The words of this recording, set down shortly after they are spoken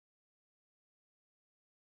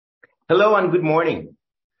Hello and good morning.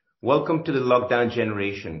 Welcome to the Lockdown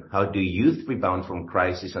Generation. How do youth rebound from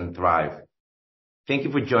crisis and thrive? Thank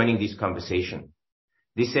you for joining this conversation.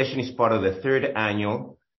 This session is part of the third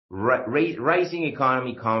annual Rising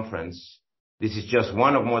Economy Conference. This is just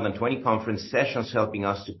one of more than 20 conference sessions helping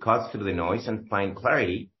us to cut through the noise and find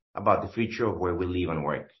clarity about the future of where we live and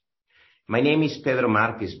work. My name is Pedro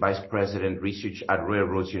Marquez, Vice President Research at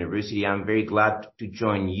Railroads University. I'm very glad to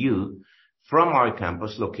join you from our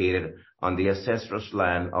campus located on the ancestral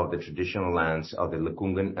land of the traditional lands of the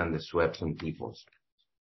Lecungan and the Swepson peoples.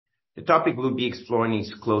 The topic we'll be exploring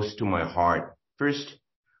is close to my heart. First,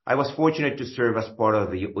 I was fortunate to serve as part of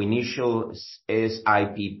the initial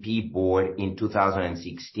SIPP board in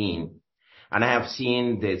 2016, and I have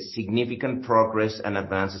seen the significant progress and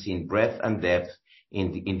advances in breadth and depth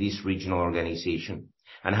in this regional organization,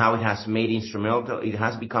 and how it has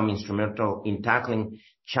become instrumental in tackling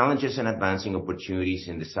challenges and advancing opportunities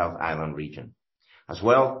in the South Island region. As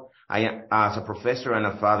well, as a professor and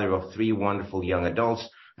a father of three wonderful young adults,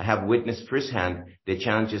 I have witnessed firsthand the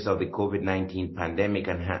challenges of the COVID-19 pandemic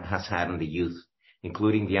has had on the youth,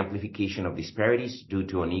 including the amplification of disparities due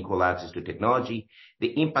to unequal access to technology,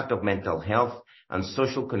 the impact of mental health and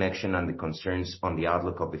social connection, and the concerns on the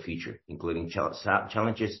outlook of the future, including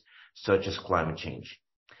challenges such as climate change.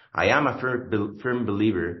 I am a firm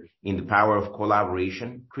believer in the power of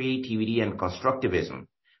collaboration, creativity, and constructivism.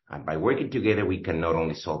 And by working together, we can not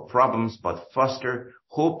only solve problems, but foster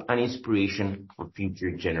hope and inspiration for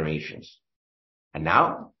future generations. And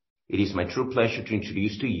now, it is my true pleasure to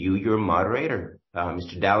introduce to you your moderator,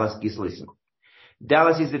 Mr. Dallas Gislison.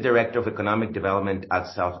 Dallas is the Director of Economic Development at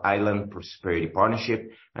South Island Prosperity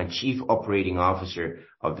Partnership and Chief Operating Officer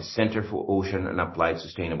of the Center for Ocean and Applied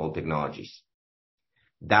Sustainable Technologies.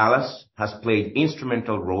 Dallas has played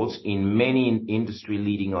instrumental roles in many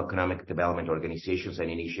industry-leading economic development organizations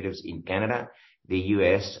and initiatives in Canada, the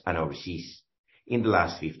U.S., and overseas in the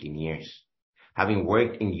last 15 years. Having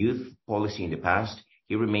worked in youth policy in the past,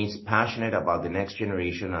 he remains passionate about the next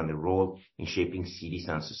generation and the role in shaping cities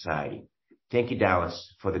and society. Thank you,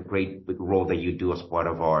 Dallas, for the great role that you do as part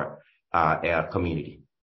of our community.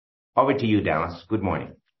 Over to you, Dallas. Good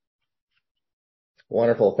morning.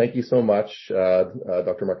 Wonderful. Thank you so much,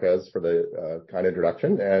 Dr. Marquez, for the kind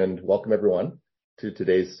introduction, and welcome everyone to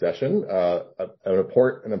today's session. An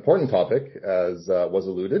important topic, as was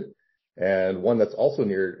alluded, and one that's also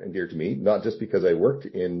near and dear to me, not just because I worked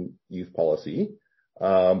in youth policy,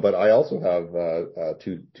 but I also have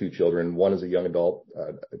two children. One is a young adult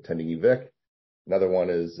attending UVic. Another one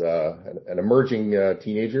is an emerging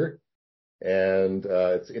teenager, and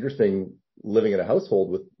it's interesting living in a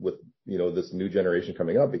household with this new generation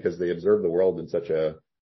coming up, because they observe the world in such a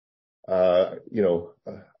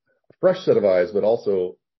fresh set of eyes, but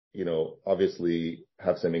also, obviously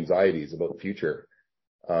have some anxieties about the future.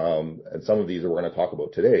 And some of these we're going to talk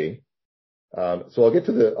about today. So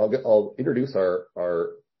I'll introduce our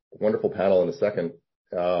wonderful panel in a second.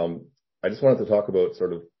 I just wanted to talk about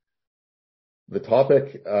sort of the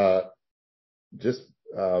topic,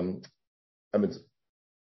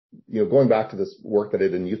 going back to this work that I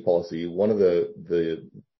did in youth policy, one of the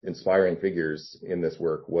inspiring figures in this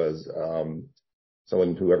work was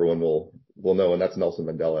someone who everyone will know, and that's Nelson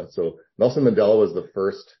Mandela. So Nelson Mandela was the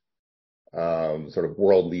first sort of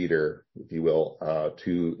world leader, if you will,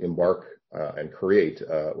 to embark and create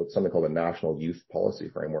what's something called a national youth policy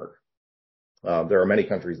framework. There are many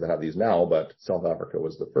countries that have these now, but South Africa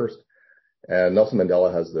was the first. And Nelson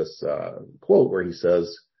Mandela has this quote where he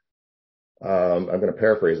says, I'm going to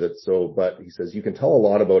paraphrase it. But he says, you can tell a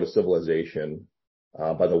lot about a civilization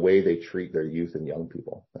by the way they treat their youth and young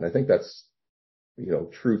people. And I think that's,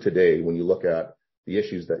 true today when you look at the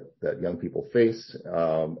issues that young people face,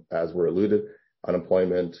 as were alluded,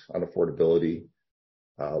 unemployment, unaffordability,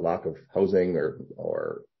 lack of housing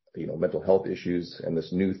or mental health issues, and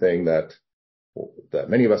this new thing that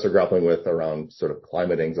many of us are grappling with around sort of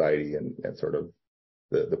climate anxiety and sort of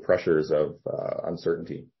the pressures of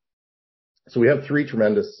uncertainty. So we have three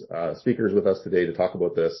tremendous speakers with us today to talk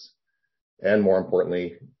about this, and more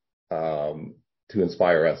importantly, to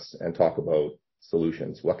inspire us and talk about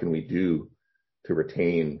solutions. What can we do to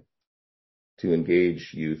retain, to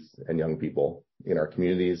engage youth and young people in our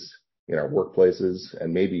communities, in our workplaces,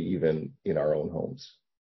 and maybe even in our own homes?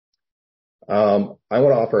 I want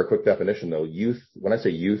to offer a quick definition, though. Youth, when I say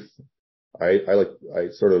youth, I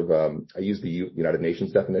use the United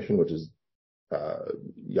Nations definition, which is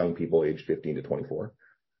young people aged 15 to 24.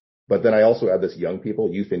 But then I also add this young people,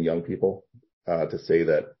 youth and young people, to say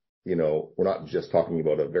that, we're not just talking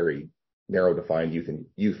about a very narrow defined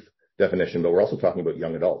youth definition, but we're also talking about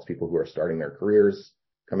young adults, people who are starting their careers,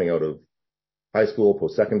 coming out of high school,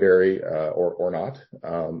 post-secondary, or not.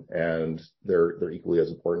 And they're equally as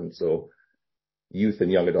important. So youth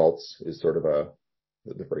and young adults is sort of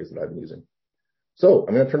the phrase that I've been using. So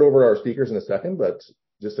I'm going to turn over to our speakers in a second, but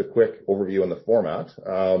just a quick overview on the format.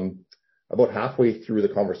 About halfway through the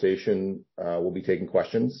conversation, we'll be taking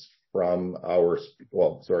questions from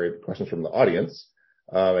questions from the audience.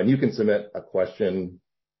 And you can submit a question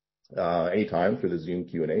anytime through the Zoom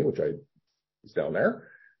Q&A, which is down there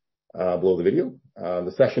below the video.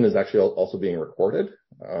 The session is actually also being recorded.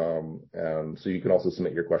 And so you can also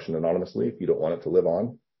submit your question anonymously if you don't want it to live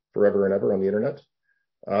on forever and ever on the internet.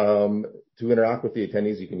 To interact with the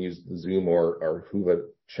attendees, you can use the Zoom or Whova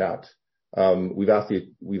chat. We've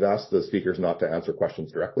asked the speakers not to answer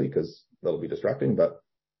questions directly because that'll be distracting, but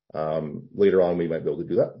later on we might be able to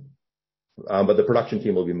do that. But the production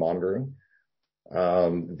team will be monitoring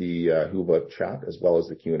the Whova chat as well as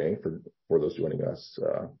the Q&A for those joining us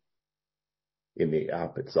in the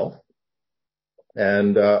app itself.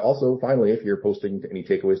 And also, finally, if you're posting any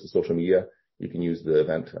takeaways to social media, you can use the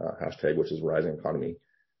event hashtag, which is Rising Economy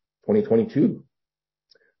 2022.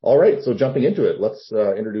 All right, so jumping into it, let's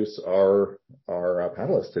introduce our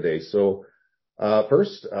panelists today. So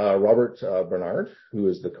first, Robert Bernard, who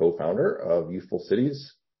is the co-founder of Youthful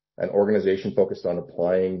Cities, an organization focused on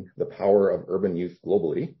applying the power of urban youth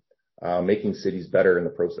globally, making cities better in the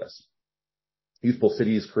process. Youthful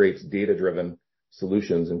Cities creates data-driven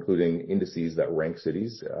solutions, including indices that rank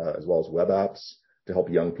cities, as well as web apps to help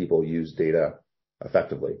young people use data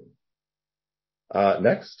effectively.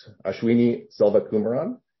 Next, Ashwini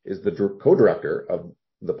Selvakumaran is the co-director of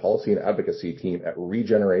the policy and advocacy team at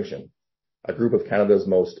Regeneration, a group of Canada's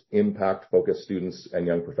most impact-focused students and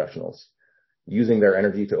young professionals, using their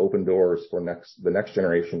energy to open doors for the next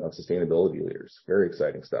generation of sustainability leaders. Very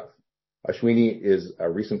exciting stuff. Ashwini is a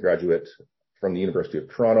recent graduate from the University of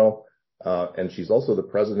Toronto, and she's also the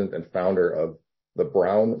president and founder of the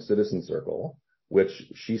Brown Citizen Circle,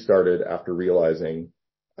 which she started after realizing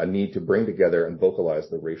a need to bring together and vocalize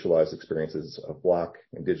the racialized experiences of Black,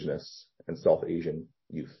 Indigenous, and South Asian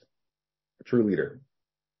youth. A true leader.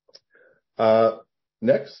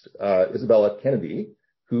 Next, Isabella Kennedy,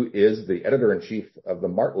 who is the editor-in-chief of the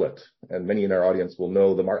Martlet, and many in our audience will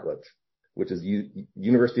know the Martlet, which is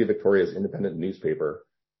University of Victoria's independent newspaper.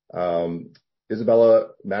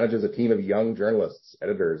 Isabella manages a team of young journalists,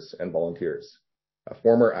 editors, and volunteers. A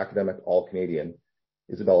former academic All-Canadian,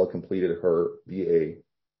 Isabella completed her BA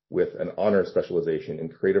with an honors specialization in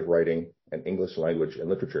creative writing and English language and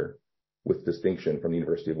literature with distinction from the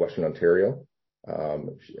University of Western Ontario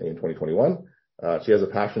in 2021. She has a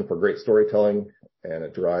passion for great storytelling and a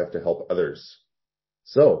drive to help others.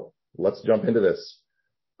 So let's jump into this.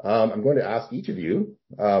 I'm going to ask each of you,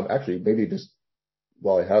 actually, maybe just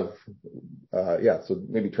while I have, so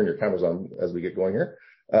maybe turn your cameras on as we get going here.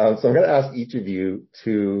 So I'm going to ask each of you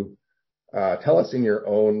to tell us in your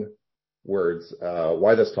own words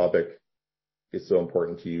why this topic is so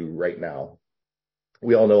important to you right now.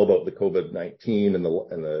 We all know about the COVID-19 and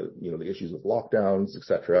the issues with lockdowns,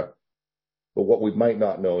 etc. But what we might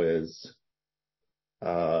not know is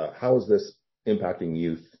how is this impacting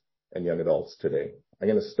youth and young adults today? I'm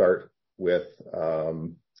going to start with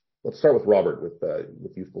let's start with Robert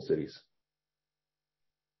with Youthful Cities.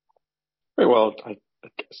 Very well. I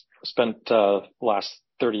spent last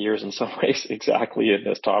 30 years in some ways exactly in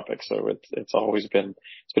this topic, so it's been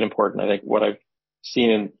important. I think what I've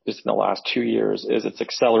seen in the last 2 years is it's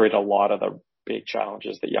accelerated a lot of the big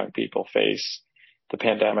challenges that young people face. The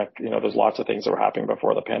pandemic, there's lots of things that were happening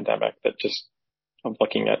before the pandemic that just, I'm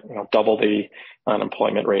looking at, double the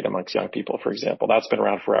unemployment rate amongst young people, for example. That's been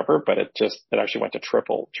around forever, but it actually went to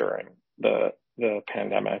triple during the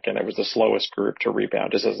pandemic, and it was the slowest group to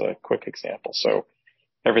rebound, just as a quick example. So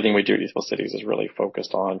everything we do at Youthful Cities is really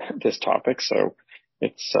focused on this topic. So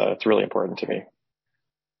it's really important to me.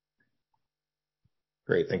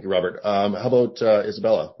 Great. Thank you, Robert. How about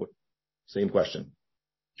Isabella? Same question.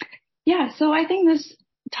 Yeah, so I think this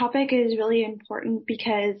topic is really important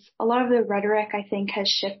because a lot of the rhetoric, I think, has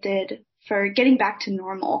shifted for getting back to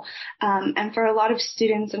normal. And for a lot of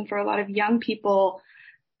students and for a lot of young people,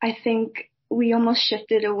 I think we almost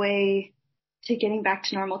shifted away to getting back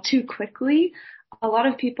to normal too quickly. A lot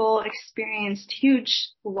of people experienced huge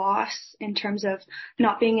loss in terms of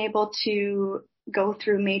not being able to go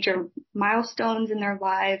through major milestones in their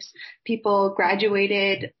lives. People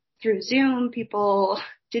graduated through Zoom. People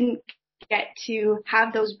didn't get to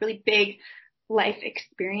have those really big life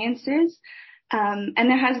experiences. And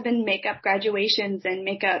there has been makeup graduations and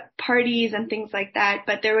makeup parties and things like that.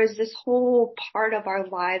 But there was this whole part of our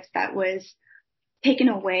lives that was taken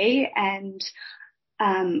away. And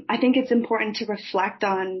I think it's important to reflect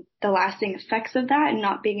on the lasting effects of that and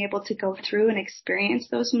not being able to go through and experience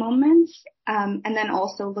those moments. And then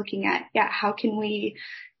also looking at, how can we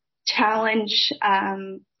challenge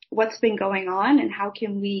what's been going on, and how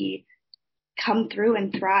can we come through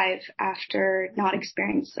and thrive after not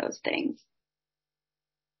experiencing those things.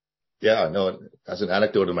 Yeah, no, as an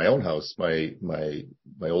anecdote in my own house, my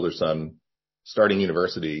older son starting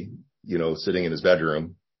university, sitting in his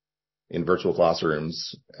bedroom in virtual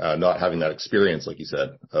classrooms, not having that experience, like you said,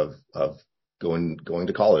 of going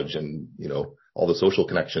to college and, all the social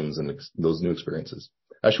connections and those new experiences.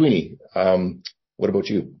 Ashwini, what about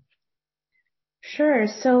you? Sure.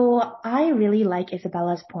 So I really like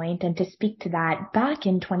Isabella's point, and to speak to that, back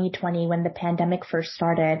in 2020, when the pandemic first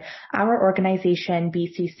started, our organization,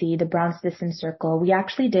 BCC, the Brown Citizen Circle, we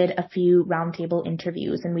actually did a few roundtable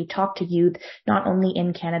interviews, and we talked to youth not only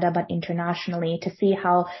in Canada but internationally to see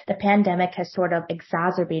how the pandemic has sort of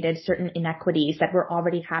exacerbated certain inequities that were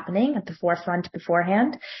already happening at the forefront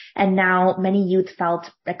beforehand. And now many youth felt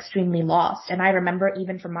extremely lost. And I remember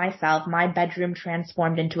even for myself, my bedroom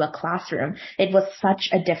transformed into a classroom. It was such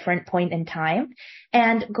a different point in time.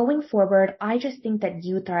 And going forward, I just think that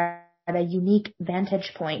youth are at a unique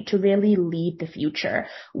vantage point to really lead the future.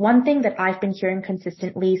 One thing that I've been hearing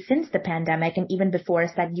consistently since the pandemic and even before is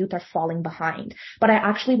that youth are falling behind. But I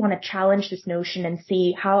actually want to challenge this notion and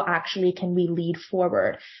see how actually can we lead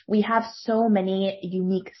forward. We have so many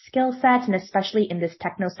unique skill sets, and especially in this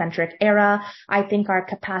technocentric era, I think our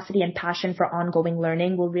capacity and passion for ongoing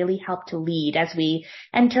learning will really help to lead as we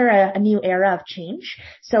enter a new era of change.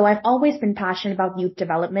 So I've always been passionate about youth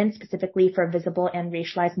development, specifically for visible and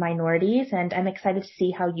racialized minorities, and I'm excited to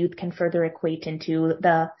see how youth can further equate into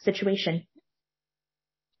the situation.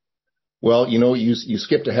 Well, you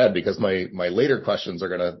skipped ahead, because my later questions are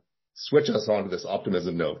going to switch us onto this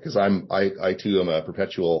optimism note, because I too am a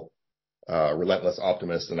perpetual, relentless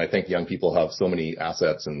optimist, and I think young people have so many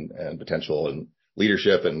assets and potential and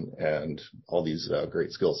leadership and all these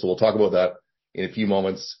great skills. So we'll talk about that in a few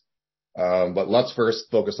moments. But let's first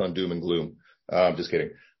focus on doom and gloom. Just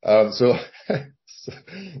kidding.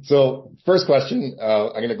 So first question,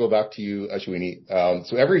 I'm going to go back to you, Ashwini.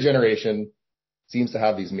 So every generation seems to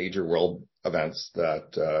have these major world events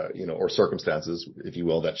that, or circumstances, if you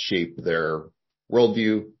will, that shape their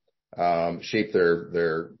worldview, shapes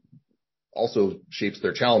their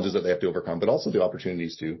challenges that they have to overcome, but also the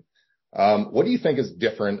opportunities too. What do you think is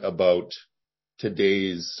different about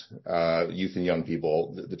today's youth and young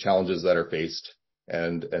people, the challenges that are faced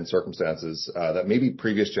and circumstances that maybe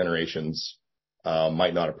previous generations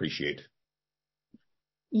might not appreciate?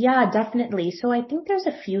 Yeah, definitely. So I think there's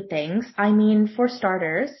a few things. I mean, for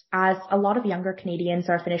starters, as a lot of younger Canadians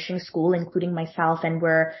are finishing school, including myself, and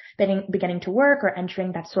we're beginning to work or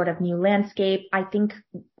entering that sort of new landscape, I think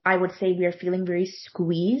I would say we are feeling very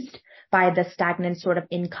squeezed by the stagnant sort of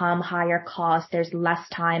income, higher cost. There's less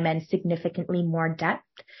time and significantly more debt.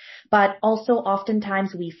 But also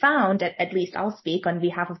oftentimes we found, at least I'll speak on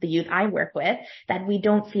behalf of the youth I work with, that we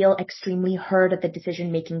don't feel extremely heard at the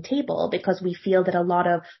decision-making table, because we feel that a lot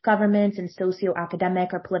of governments and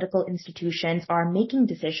socio-academic or political institutions are making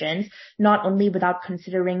decisions not only without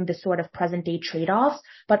considering the sort of present-day trade-offs,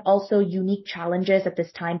 but also unique challenges at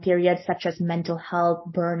this time period, such as mental health,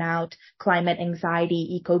 burnout, climate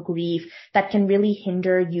anxiety, eco-grief, that can really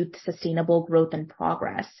hinder youth sustainable growth and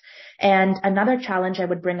progress. And another challenge I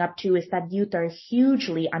would bring up too is that youth are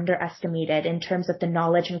hugely underestimated in terms of the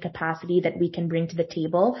knowledge and capacity that we can bring to the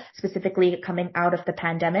table, specifically coming out of the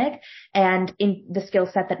pandemic, and in the skill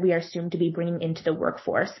set that we are assumed to be bringing into the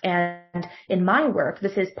workforce. And in my work,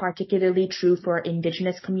 this is particularly true for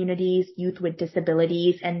Indigenous communities, youth with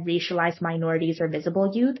disabilities, and racialized minorities or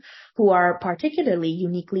visible youth, who are particularly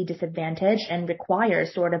uniquely disadvantaged and require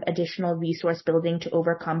sort of additional resource building to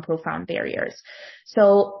overcome profound barriers.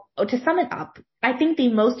 So to sum it up, I think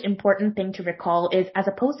the most important thing to recall is, as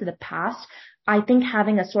opposed to the past, I think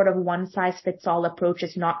having a sort of one-size-fits-all approach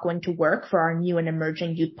is not going to work for our new and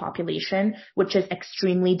emerging youth population, which is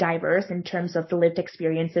extremely diverse in terms of the lived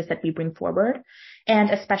experiences that we bring forward.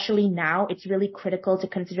 And especially now, it's really critical to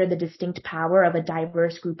consider the distinct power of a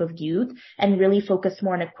diverse group of youth and really focus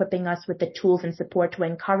more on equipping us with the tools and support to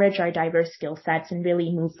encourage our diverse skill sets and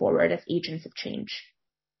really move forward as agents of change.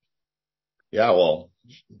 Yeah, well,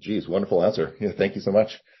 geez, wonderful answer. Yeah, thank you so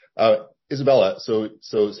much. Isabella, so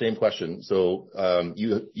same question. So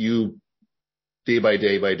you day by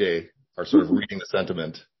day are sort of reading the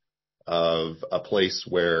sentiment of a place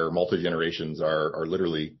where multi-generations are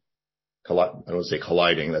literally, I don't want to say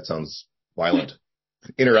colliding, that sounds violent,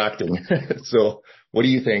 interacting. So what do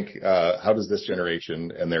you think, how does this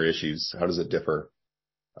generation and their issues, how does it differ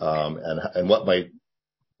and what might,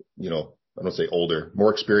 I don't say older,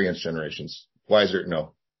 more experienced generations, wiser,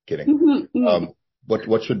 no, kidding. What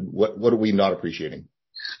are we not appreciating?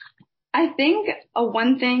 I think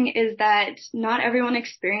one thing is that not everyone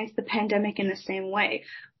experienced the pandemic in the same way.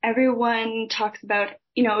 Everyone talks about,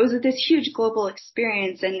 it was this huge global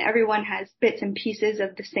experience and everyone has bits and pieces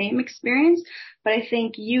of the same experience. But I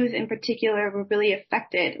think youth in particular were really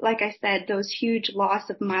affected. Like I said, those huge loss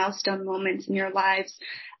of milestone moments in your lives,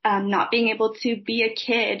 not being able to be a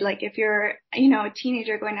kid. Like if you're, a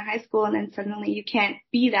teenager going to high school and then suddenly you can't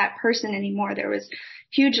be that person anymore. There was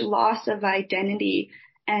huge loss of identity.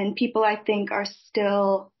 And people, I think,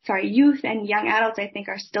 youth and young adults, I think,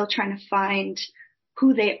 are still trying to find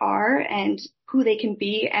who they are and who they can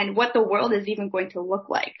be and what the world is even going to look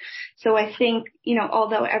like. So I think,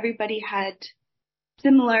 although everybody had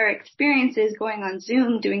similar experiences going on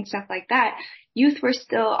Zoom, doing stuff like that, youth were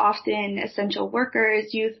still often essential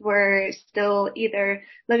workers. Youth were still either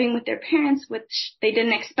living with their parents, which they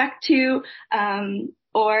didn't expect to,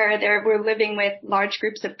 or they were living with large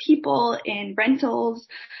groups of people in rentals.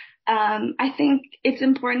 I think it's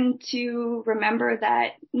important to remember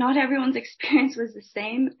that not everyone's experience was the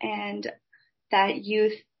same and that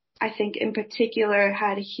youth, I think in particular,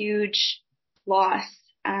 had a huge loss.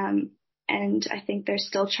 And I think they're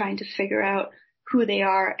still trying to figure out who they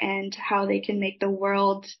are and how they can make the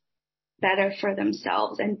world better for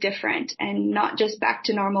themselves and different and not just back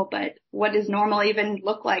to normal, but what does normal even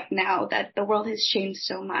look like now that the world has changed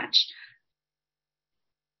so much?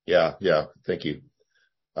 Yeah. Thank you.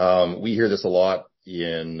 We hear this a lot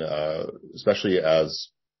especially as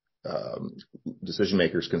decision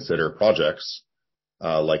makers consider projects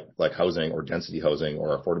like housing or density housing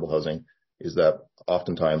or affordable housing, is that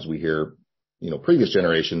oftentimes we hear, previous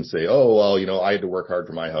generations say, oh, well, I had to work hard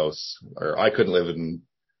for my house, or I couldn't live in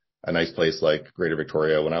a nice place like Greater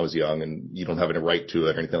Victoria when I was young, and you don't have any right to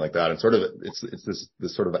it or anything like that. And sort of it's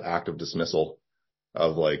this sort of act of dismissal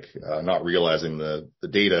of not realizing the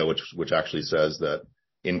data, which actually says that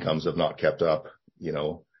incomes have not kept up,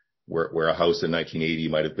 where a house in 1980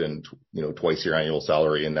 might have been, twice your annual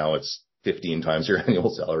salary, and now it's 15 times your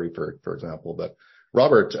annual salary, for example. But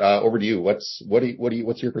Robert, over to you. What's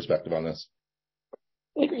your perspective on this?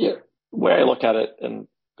 The way I look at it, and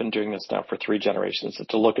been doing this now for 3 generations, is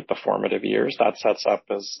to look at the formative years. That sets up,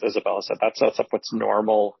 as Isabella said, that sets up what's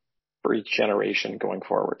normal for each generation going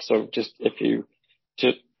forward. So just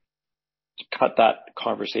to cut that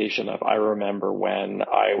conversation of, I remember when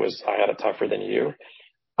I had it tougher than you,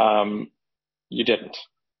 you didn't.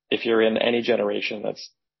 If you're in any generation that's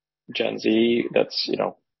Gen Z, that's,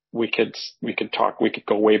 we could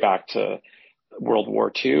go way back to World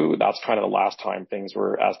War II. That's kind of the last time things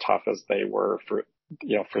were as tough as they were for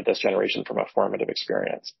this generation from a formative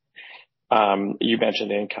experience. You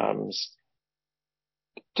mentioned incomes.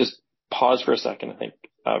 Just pause for a second and think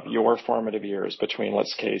of your formative years between,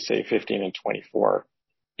 let's say 15 and 24.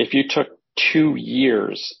 If you took 2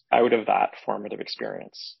 years out of that formative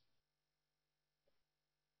experience,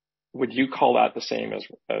 would you call that the same as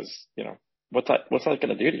what's that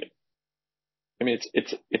going to do to you? I mean,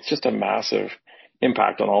 it's just a massive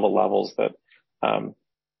impact on all the levels that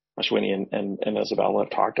Ashwini and Isabella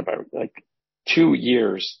have talked about. Like 2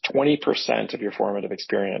 years, 20% of your formative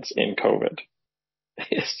experience in COVID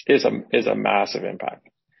is a massive impact.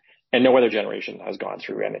 And no other generation has gone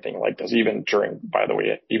through anything like this, even during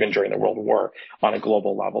the World War on a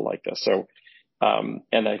global level like this. So,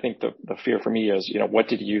 and I think the fear for me is, what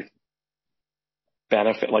did youth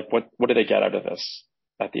benefit? Like what did they get out of this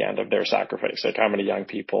at the end of their sacrifice? Like how many young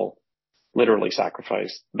people literally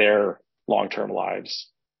sacrificed their long-term lives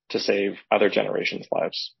to save other generations'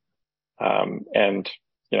 lives? And,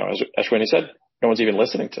 as Ashwini said, no one's even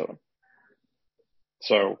listening to them.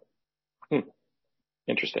 So,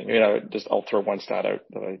 interesting. I'll throw one stat out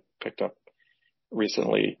that I picked up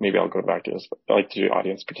recently. Maybe I'll go back to this, but I like to do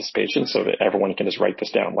audience participation so that everyone can just write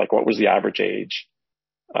this down. Like, what was the average age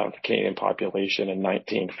of the Canadian population in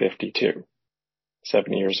 1952,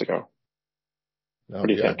 7 years ago? What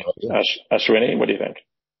do you think? Ashwini, what do you think?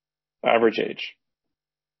 Average age.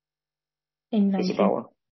 In Isabella?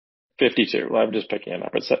 52. Well, I'm just picking a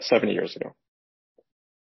number. It's 70 years ago.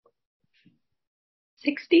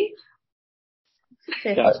 60?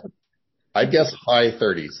 Yeah. I'd guess high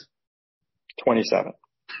 30s. 27.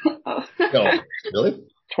 Oh. No, really?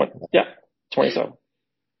 27.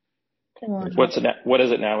 What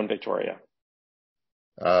is it now in Victoria?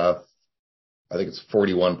 I think it's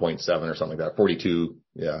 41.7 or something like that. 42.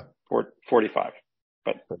 Yeah. 45.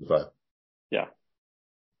 But 45. Yeah.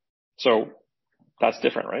 So that's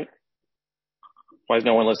different, right? Why is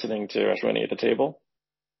no one listening to Ashwini at the table?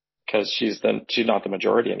 because she's not the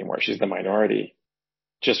majority anymore. She's the minority,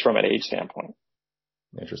 just from an age standpoint.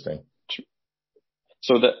 Interesting.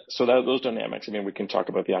 So those dynamics, I mean, we can talk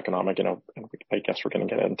about the economic, and I guess we're going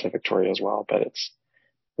to get into Victoria as well, but it's,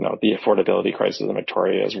 the affordability crisis in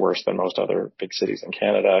Victoria is worse than most other big cities in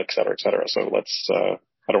Canada, et cetera, et cetera. So let's,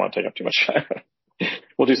 I don't want to take up too much time.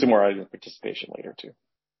 We'll do some more audience participation later too.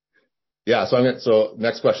 Yeah. So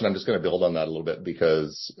next question, I'm just going to build on that a little bit,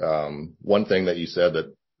 because, one thing that you said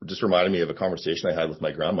that just reminded me of a conversation I had with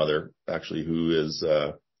my grandmother, actually, who is,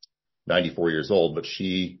 94 years old, but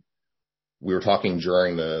we were talking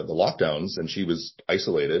during the lockdowns, and she was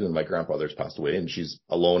isolated, and my grandfather's passed away, and she's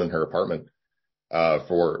alone in her apartment,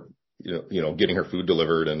 for, getting her food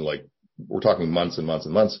delivered. And like, we're talking months and months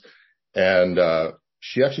and months. And,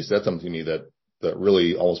 she actually said something to me that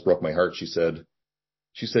really almost broke my heart. She said,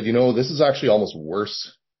 this is actually almost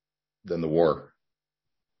worse than the war.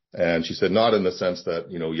 And she said, not in the sense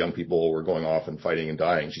that, young people were going off and fighting and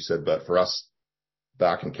dying. She said, but for us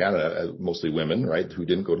back in Canada, mostly women, right, who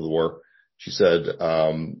didn't go to the war, she said,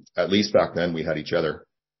 at least back then we had each other.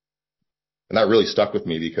 And that really stuck with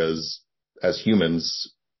me, because as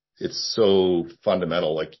humans, it's so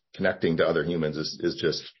fundamental. Like, connecting to other humans is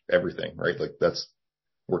just everything, right? Like,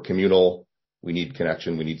 we're communal. We need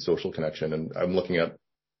connection. We need social connection. And I'm looking at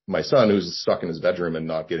my son, who's stuck in his bedroom and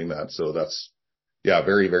not getting that. So that's,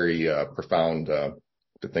 very, very profound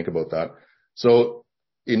to think about that. So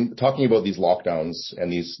in talking about these lockdowns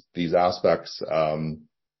and these aspects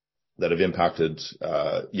that have impacted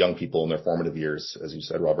young people in their formative years, as you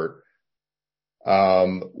said, Robert,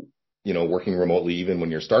 working remotely, even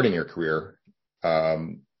when you're starting your career,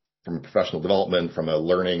 from a professional development, from a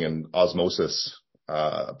learning and osmosis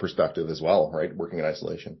perspective as well, right? Working in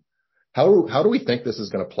isolation. How do we think this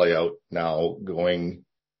is going to play out now going,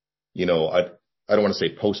 I don't want to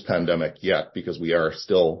say post-pandemic yet, because we are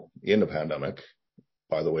still in a pandemic,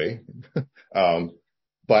 by the way.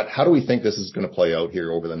 But how do we think this is going to play out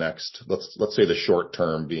here over the next, let's say the short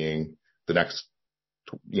term being the next,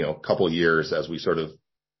 couple of years, as we sort of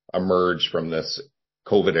emerge from this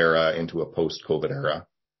COVID era into a post-COVID era?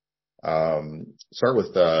 Start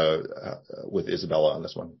with Isabella on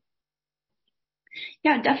this one.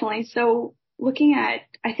 Yeah, definitely. So looking at,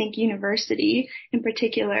 I think, university in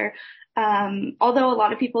particular, although a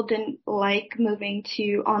lot of people didn't like moving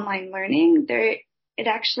to online learning, it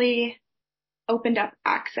actually opened up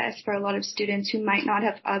access for a lot of students who might not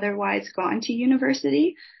have otherwise gone to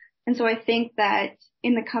university. And so I think that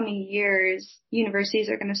in the coming years, universities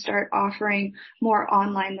are going to start offering more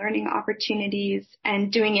online learning opportunities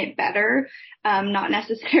and doing it better. Not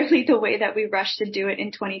necessarily the way that we rushed to do it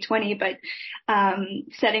in 2020, but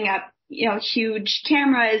setting up, huge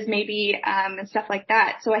cameras maybe, and stuff like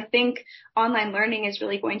that. So I think online learning is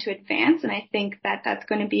really going to advance. And I think that that's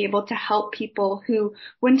going to be able to help people who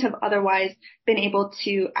wouldn't have otherwise been able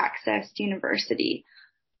to access university.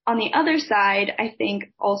 On the other side, I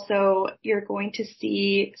think also you're going to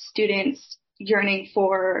see students yearning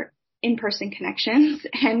for in-person connections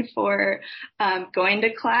and for going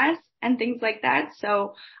to class and things like that.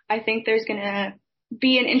 So I think there's going to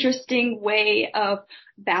be an interesting way of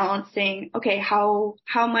balancing, okay, how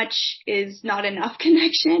much is not enough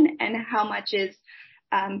connection and how much is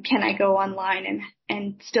can I go online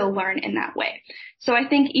and still learn in that way. So I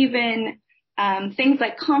think even things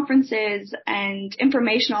like conferences and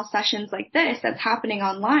informational sessions like this that's happening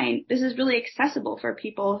online, this is really accessible for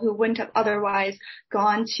people who wouldn't have otherwise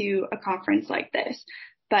gone to a conference like this.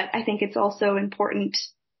 But I think it's also important,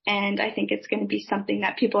 and I think it's going to be something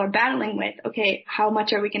that people are battling with. Okay, how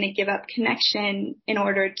much are we going to give up connection in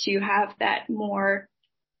order to have that more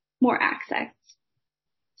access?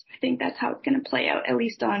 So I think that's how it's going to play out, at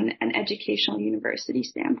least on an educational university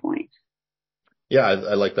standpoint. Yeah,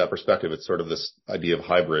 I like that perspective. It's sort of this idea of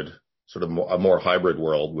hybrid, sort of a more hybrid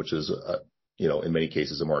world, which is, in many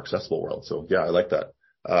cases a more accessible world. So yeah, I like that.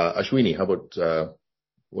 Ashwini, how about,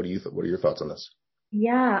 what are your thoughts on this?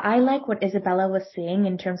 Yeah, I like what Isabella was saying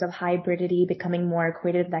in terms of hybridity becoming more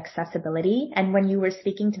equated with accessibility. And when you were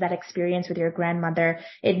speaking to that experience with your grandmother,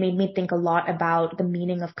 it made me think a lot about the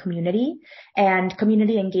meaning of community and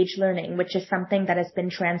community engaged learning, which is something that has been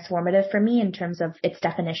transformative for me in terms of its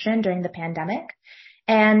definition during the pandemic.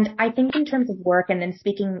 And I think in terms of work and then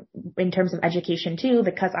speaking in terms of education too,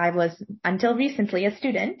 because I was until recently a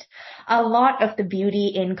student, a lot of the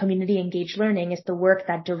beauty in community engaged learning is the work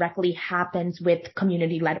that directly happens with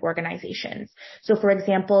community-led organizations. So for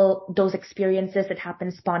example, those experiences that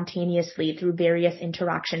happen spontaneously through various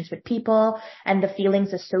interactions with people and the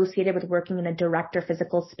feelings associated with working in a direct or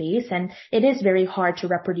physical space. And it is very hard to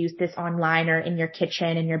reproduce this online or in your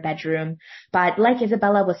kitchen, in your bedroom. But like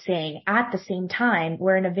Isabella was saying, at the same time,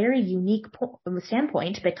 we're in a very unique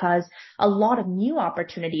standpoint because a lot of new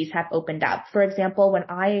opportunities have opened up. For example, when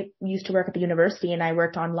I used to work at the university and I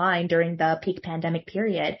worked online during the peak pandemic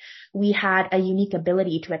period, we had a unique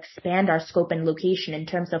ability to expand our scope and location in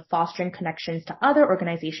terms of fostering connections to other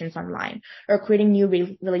organizations online or creating new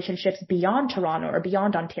relationships beyond Toronto or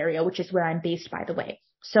beyond Ontario, which is where I'm based, by the way.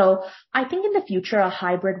 So I think in the future, a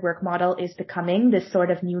hybrid work model is becoming this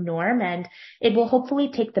sort of new norm, and it will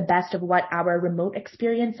hopefully take the best of what our remote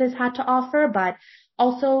experiences had to offer, but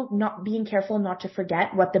also not being careful not to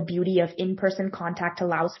forget what the beauty of in-person contact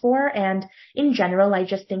allows for. And in general, I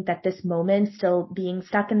just think that this moment, still being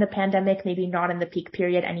stuck in the pandemic, maybe not in the peak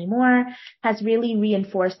period anymore, has really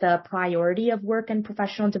reinforced the priority of work and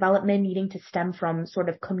professional development needing to stem from sort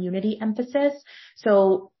of community emphasis.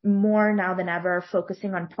 So more now than ever,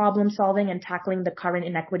 focusing on problem solving and tackling the current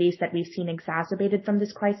inequities that we've seen exacerbated from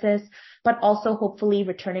this crisis, but also hopefully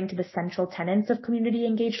returning to the central tenets of community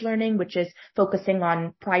engaged learning, which is focusing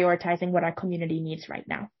on prioritizing what our community needs right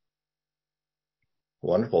now.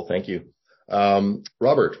 Wonderful. Thank you.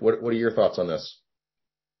 Robert, what are your thoughts on this?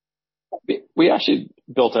 We actually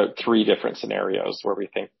built out 3 different scenarios where we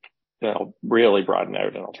think, really broaden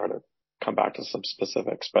out, and I'll try to come back to some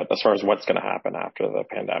specifics, but as far as what's going to happen after the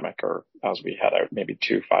pandemic or as we head out maybe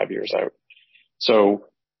 2-5 years out. So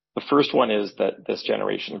the first one is that this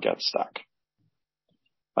generation gets stuck.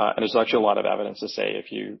 And there's actually a lot of evidence to say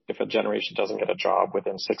if a generation doesn't get a job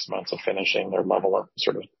within 6 months of finishing their level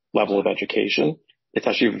of education, it's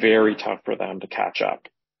actually very tough for them to catch up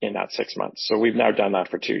in that 6 months. So we've now done that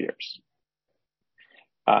for 2 years.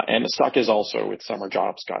 And stuck is also with summer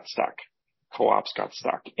jobs got stuck. Co-ops got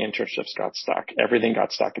stuck. Internships got stuck. Everything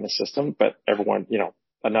got stuck in the system, but everyone,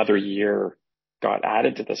 another year got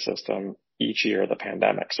added to the system each year of the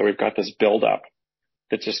pandemic. So we've got this buildup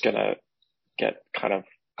that's just going to get kind of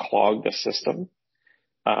clog the system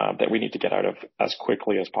that we need to get out of as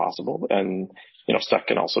quickly as possible. And, stuck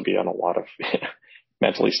can also be on a lot of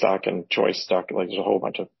mentally stuck and choice stuck. Like there's a whole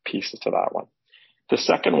bunch of pieces to that one. The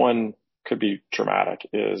second one could be dramatic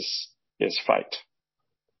is fight.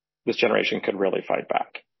 This generation could really fight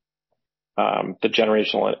back. The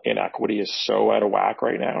generational inequity is so out of whack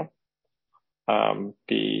right now.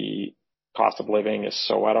 The cost of living is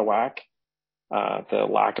so out of whack. The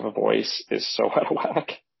lack of a voice is so out of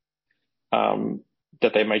whack,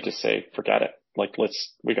 that they might just say, forget it. Like,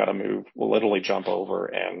 we got to move. We'll literally jump over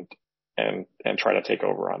and try to take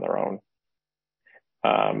over on their own.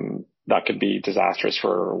 That could be disastrous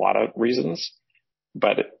for a lot of reasons,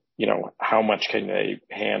 but how much can they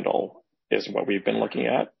handle is what we've been looking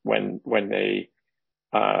at when they,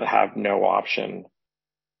 have no option,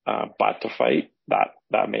 but to fight.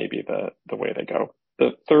 That may be the way they go.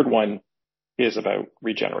 The third one is about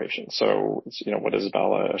regeneration. So, what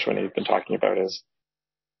Isabella Ashwini have been talking about is,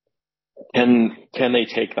 can they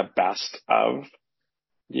take the best of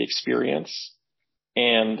the experience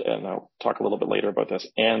and I'll talk a little bit later about this,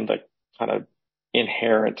 and the kind of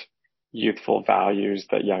inherent youthful values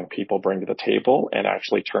that young people bring to the table and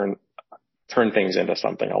actually turn things into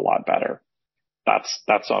something a lot better.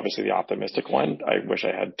 That's obviously the optimistic one. I wish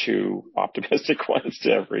I had 2 optimistic ones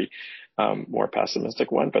to every more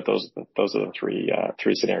pessimistic one, but those are the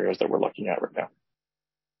three scenarios that we're looking at right now.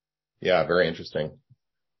 Yeah, very interesting.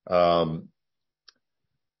 So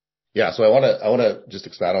I want to just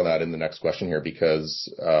expand on that in the next question here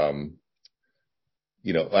because,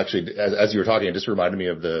 actually, as you were talking, it just reminded me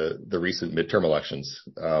of the recent midterm elections,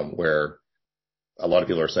 where a lot of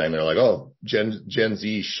people are saying they're like, oh, Gen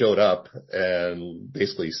Z showed up and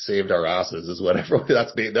basically saved our asses is whatever.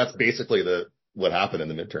 That's basically what happened in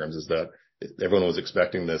the midterms is that everyone was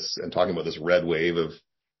expecting this and talking about this red wave of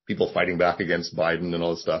people fighting back against Biden and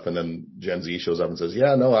all this stuff. And then Gen Z shows up and says,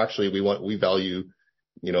 yeah, no, actually we value,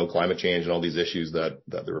 climate change and all these issues that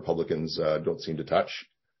the Republicans don't seem to touch.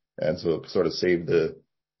 And so it sort of saved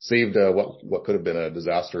what could have been a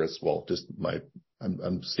disastrous,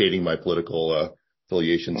 I'm stating my political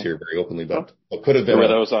affiliations here very openly, but what could have been. There were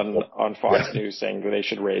those on Fox News saying that they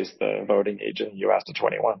should raise the voting age in the U.S. to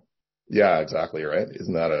 21. Yeah, exactly. Right.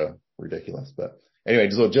 Isn't that ridiculous? But anyway,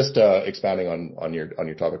 so just expanding on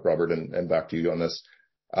your topic, Robert, and back to you on this.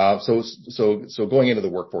 So going into the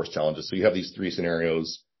workforce challenges, so you have these three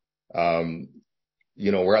scenarios.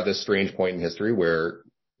 We're at this strange point in history where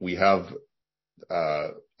we have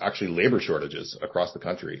actually labor shortages across the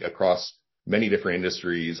country, across many different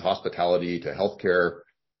industries, hospitality to healthcare.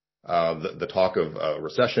 The talk of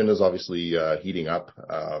recession is obviously heating up.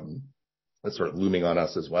 That's sort of looming on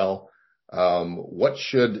us as well. What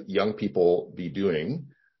should young people be doing?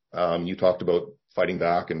 You talked about fighting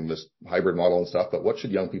back and this hybrid model and stuff, but what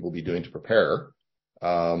should young people be doing to prepare?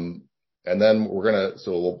 And then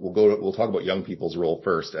we'll talk about young people's role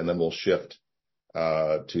first, and then we'll shift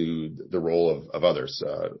to the role of others,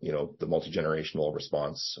 the multi-generational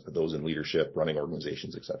response, those in leadership, running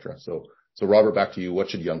organizations, et cetera. So Robert, back to you. What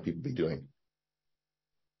should young people be doing?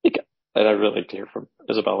 And I'd really like to hear from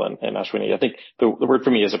Isabella and Ashwini. I think the word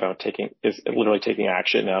for me is literally taking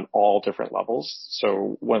action on all different levels.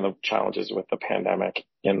 So one of the challenges with the pandemic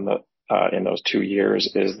in those 2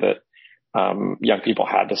 years is that young people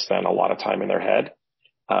had to spend a lot of time in their head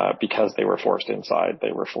because they were forced inside.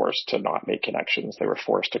 They were forced to not make connections. They were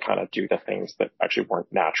forced to kind of do the things that actually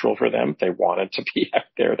weren't natural for them. They wanted to be out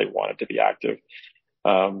there. They wanted to be active.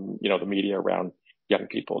 The media around young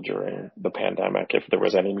people during the pandemic, if there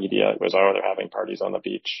was any media, it was, they're having parties on the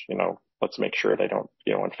beach. Let's make sure they don't,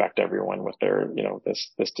 infect everyone with their,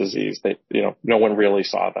 this disease. No one really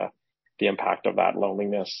saw the impact of that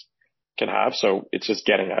loneliness can have. So it's just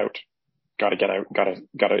getting out. Got to get out.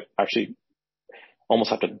 Got to actually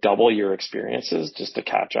almost have to double your experiences just to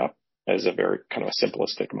catch up, as a very kind of a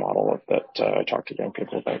simplistic model that I talk to young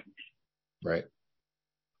people about. Right.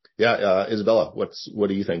 Yeah. Isabella, what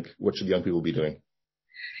do you think? What should young people be doing?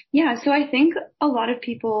 Yeah, so I think a lot of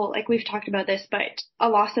people, like we've talked about this, but a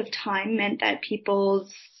loss of time meant that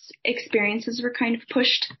people's experiences were kind of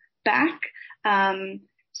pushed back.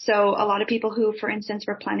 So a lot of people who, for instance,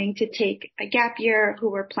 were planning to take a gap year, who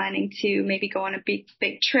were planning to maybe go on a big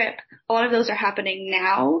trip, a lot of those are happening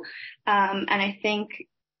now. And I think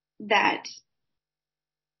that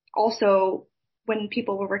also when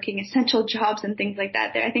people were working essential jobs and things like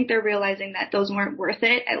that, I think they're realizing that those weren't worth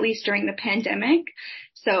it, at least during the pandemic.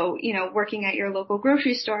 So, working at your local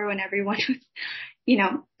grocery store when everyone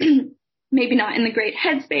was, maybe not in the great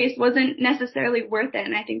headspace wasn't necessarily worth it.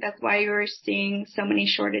 And I think that's why you're seeing so many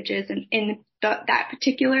shortages in that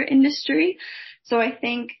particular industry. So I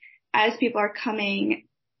think as people are coming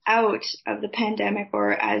out of the pandemic,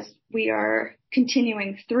 or as we are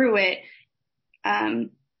continuing through it,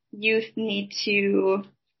 youth need to,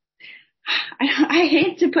 I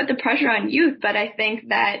hate to put the pressure on youth, but I think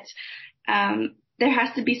that there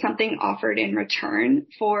has to be something offered in return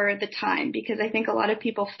for the time, because I think a lot of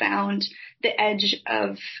people found the edge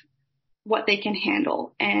of what they can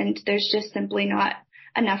handle, and there's just simply not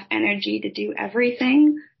enough energy to do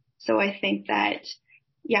everything. So I think that,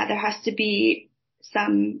 there has to be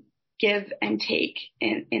some give and take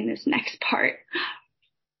in this next part.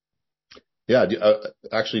 Yeah,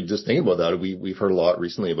 actually, just thinking about that, we've heard a lot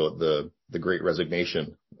recently about the Great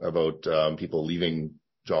Resignation, about people leaving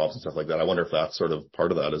jobs and stuff like that. I wonder if that's sort of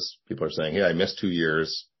part of that, is people are saying, "Hey, I missed 2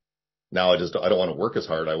 years. Now I don't want to work as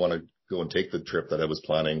hard. I want to go and take the trip that I was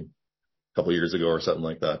planning a couple of years ago," or something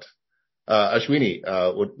like that. Ashwini,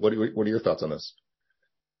 what are your thoughts on this?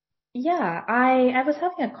 Yeah, I was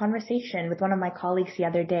having a conversation with one of my colleagues the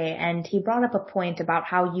other day, and he brought up a point about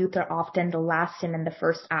how youth are often the last in and the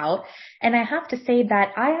first out. And I have to say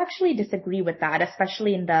that I actually disagree with that,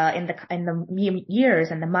 especially in the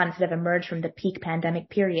years and the months that have emerged from the peak pandemic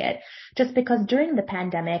period. Just because during the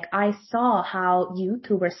pandemic, I saw how youth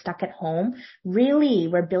who were stuck at home really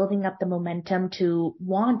were building up the momentum to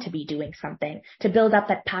want to be doing something, to build up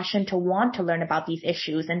that passion to want to learn about these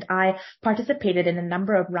issues. And I participated in a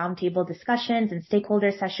number of roundtable discussions and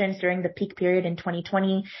stakeholder sessions during the peak period in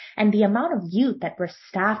 2020. And the amount of youth that were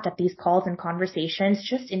staffed at these calls and conversations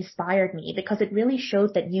just inspired me, because it really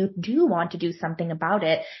shows that youth do want to do something about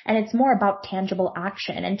it. And it's more about tangible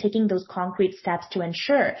action and taking those concrete steps to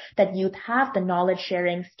ensure that youth have the knowledge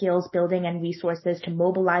sharing, skills building, and resources to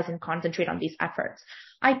mobilize and concentrate on these efforts.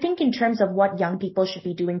 I think in terms of what young people should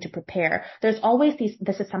be doing to prepare, there's always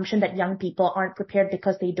this assumption that young people aren't prepared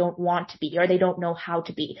because they don't want to be or they don't know how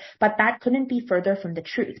to be. But that couldn't be further from the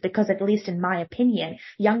truth, because at least in my opinion,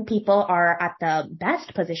 young people are at the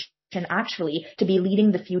best position actually to be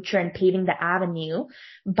leading the future and paving the avenue.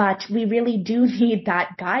 But we really do need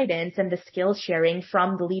that guidance and the skills sharing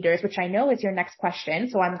from the leaders, which I know is your next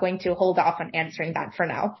question. So I'm going to hold off on answering that for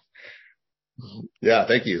now. Yeah,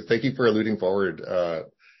 thank you. Thank you for alluding forward.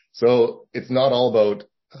 So it's not all about,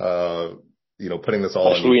 putting this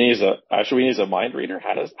all Ashwini is a mind reader.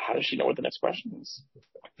 How does she know what the next question is?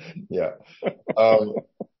 Yeah.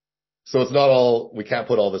 So it's not all, we can't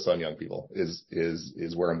put all this on young people is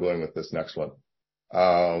where I'm going with this next one.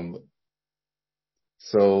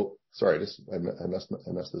 So sorry, I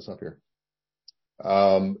messed this up here.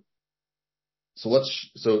 So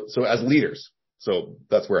as leaders, so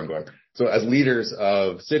that's where I'm going. So as leaders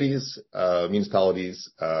of cities,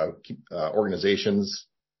 municipalities, organizations,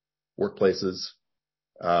 workplaces,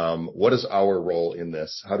 what is our role in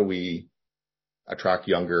this? How do we attract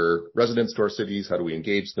younger residents to our cities? How do we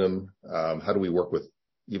engage them? How do we work with,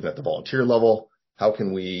 even at the volunteer level? How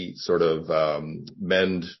can we sort of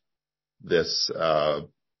mend this, I'm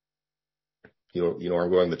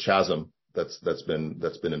going the chasm that's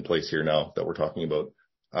been in place here now that we're talking about.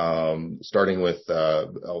 Starting with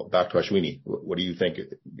back to Ashwini, what do you think?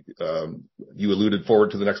 You alluded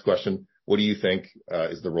forward to the next question. What do you think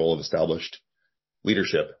is the role of established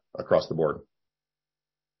leadership across the board?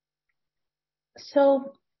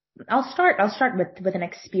 So I'll start with an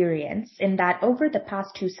experience in that over the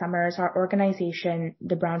past 2 summers, our organization,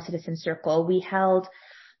 the Brown Citizen Circle, we held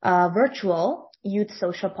a virtual youth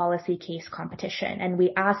social policy case competition. And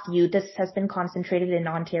we asked youth, this has been concentrated in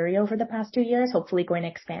Ontario for the past 2 years, hopefully going to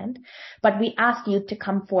expand. But we asked youth to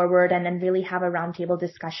come forward and then really have a roundtable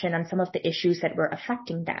discussion on some of the issues that were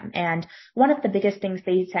affecting them. And one of the biggest things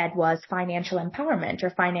they said was financial empowerment or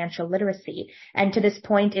financial literacy. And to this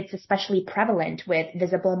point, it's especially prevalent with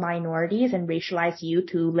visible minorities and racialized youth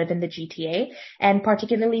who live in the GTA, and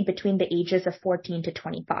particularly between the ages of 14 to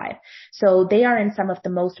 25. So they are in some of the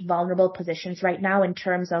most vulnerable positions right now in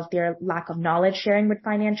terms of their lack of knowledge sharing with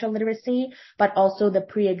financial literacy, but also the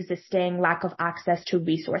pre-existing lack of access to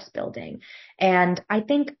resource building. And I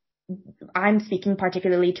think I'm speaking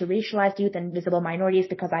particularly to racialized youth and visible minorities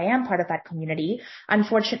because I am part of that community.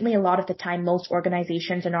 Unfortunately, a lot of the time, most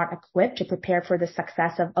organizations are not equipped to prepare for the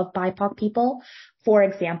success of BIPOC people. For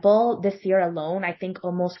example, this year alone, I think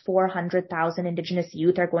almost 400,000 Indigenous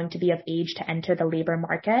youth are going to be of age to enter the labor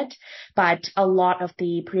market. But a lot of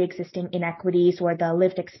the pre-existing inequities or the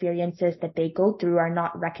lived experiences that they go through are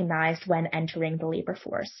not recognized when entering the labor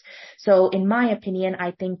force. So in my opinion,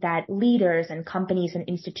 I think that leaders and companies and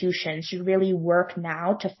institutions should really work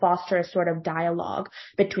now to foster a sort of dialogue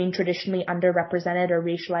between traditionally underrepresented or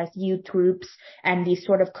racialized youth groups and these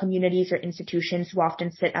sort of communities or institutions who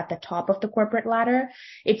often sit at the top of the corporate ladder.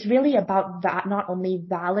 It's really about that, not only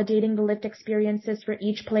validating the lived experiences for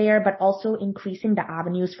each player, but also increasing the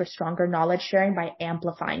avenues for stronger knowledge sharing by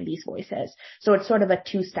amplifying these voices. So it's sort of a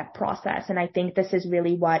 2-step process. And I think this is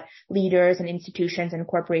really what leaders and institutions and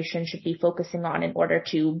corporations should be focusing on in order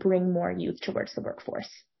to bring more youth towards the workforce.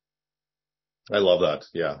 I love that.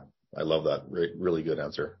 Yeah, I love that. Really good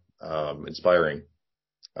answer. Inspiring.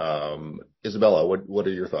 Isabella, what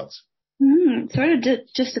are your thoughts? Sort of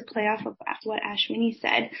just to play off of what Ashwini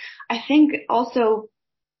said, I think also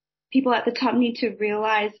people at the top need to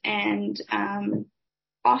realize and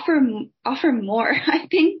offer more. I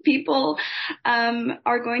think people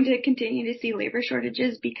are going to continue to see labor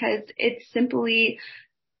shortages because it's simply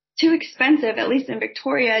too expensive, at least in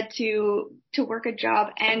Victoria, to work a job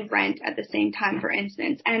and rent at the same time, for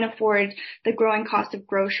instance, and afford the growing cost of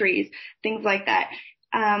groceries, things like that.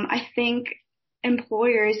 I think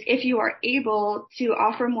employers, if you are able to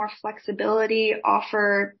offer more flexibility,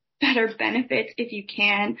 offer better benefits if you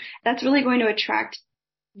can, that's really going to attract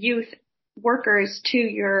youth workers to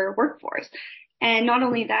your workforce. And not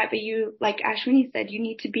only that, but you, like Ashwini said, you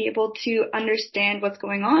need to be able to understand what's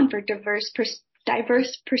going on for diverse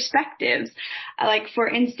perspectives. Like, for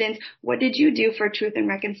instance, what did you do for Truth and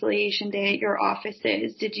Reconciliation Day at your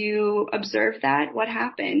offices? Did you observe that? What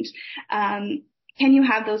happened? Can you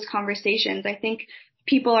have those conversations? I think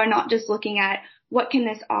people are not just looking at what can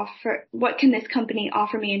this company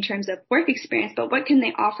offer me in terms of work experience, but what can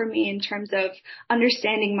they offer me in terms of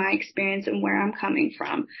understanding my experience and where I'm coming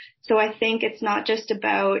from. So I think it's not just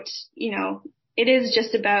about, it is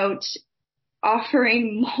just about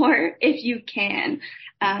offering more if you can,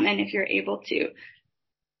 and if you're able to.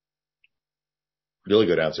 Really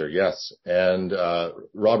good answer. Yes. And,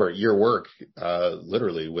 Robert, your work,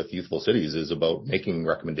 literally with Youthful Cities is about making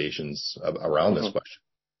recommendations around this question,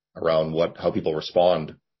 around how people respond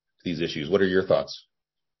to these issues. What are your thoughts?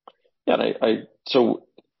 Yeah. So,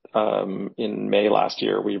 in May last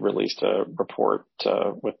year, we released a report,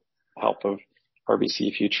 with help of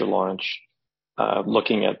RBC Future Launch,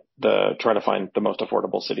 looking at trying to find the most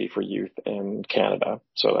affordable city for youth in Canada.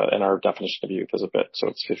 So, and our definition of youth is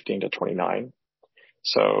it's 15 to 29.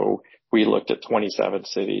 So we looked at 27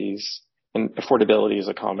 cities, and affordability is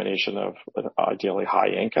a combination of ideally high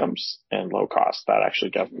incomes and low cost. That actually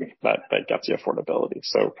gets you affordability.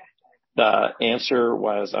 So The answer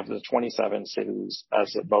was, of the 27 cities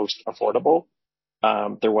as the most affordable,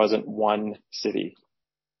 there wasn't one city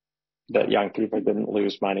that young people didn't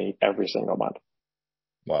lose money every single month.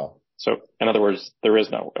 Wow. So in other words, there is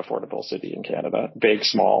no affordable city in Canada, big,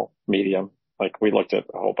 small, medium. Like, we looked at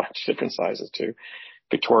a whole bunch of different sizes too.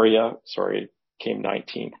 Victoria, came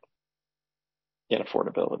 19th in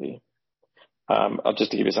affordability.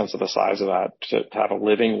 Just to give you a sense of the size of that, to have a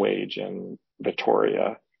living wage in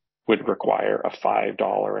Victoria would require a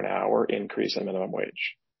 $5 an hour increase in minimum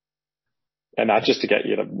wage. And not just to get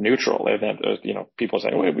you to neutral. And then, people say,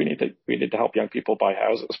 well, we need to help young people buy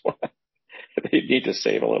houses. They need to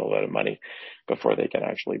save a little bit of money before they can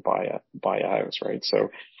actually buy a house, right? So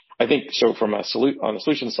I think, from on the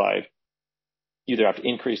solution side, you either have to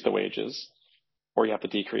increase the wages or you have to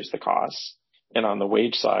decrease the costs. And on the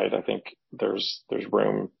wage side, I think there's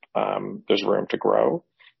room to grow.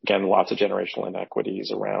 Again, lots of generational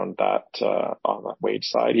inequities around that, on the wage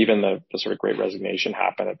side. Even the sort of great resignation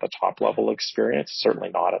happened at the top level experience, certainly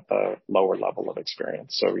not at the lower level of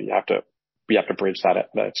experience. So we have to bridge that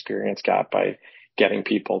experience gap by getting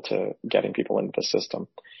people into the system.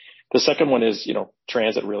 The second one is,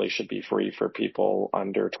 transit really should be free for people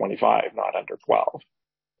under 25, not under 12.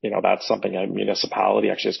 That's something a municipality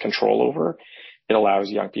actually has control over. It allows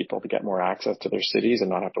young people to get more access to their cities and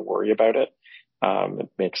not have to worry about it. It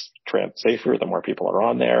makes transit safer. The more people are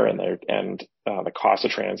on there, and the cost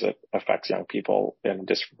of transit affects young people in a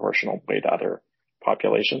disproportionate way to other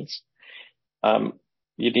populations.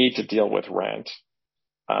 You need to deal with rent.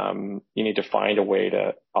 You need to find a way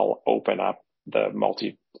to open up the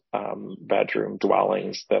multi-bedroom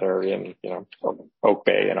dwellings that are in, Oak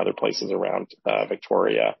Bay and other places around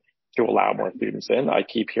Victoria to allow more students in. I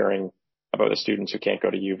keep hearing about the students who can't go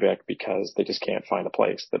to UVic because they just can't find a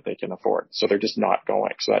place that they can afford. So they're just not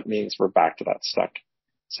going. So that means we're back to that stuck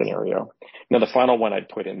scenario. Now, the final one I'd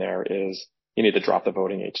put in there is you need to drop the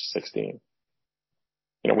voting age to 16.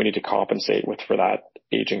 We need to compensate for that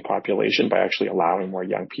aging population by actually allowing more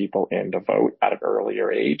young people in to vote at an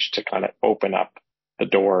earlier age to kind of open up the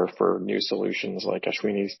door for new solutions like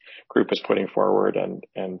Ashwini's group is putting forward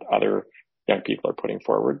and other young people are putting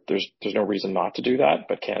forward. There's no reason not to do that,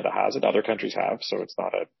 but Canada has it. Other countries have, so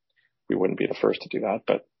we wouldn't be the first to do that.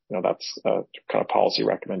 But that's a kind of policy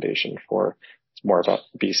recommendation it's more of a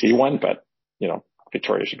BC one, but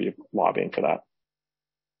Victoria should be lobbying for that.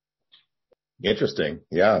 Interesting.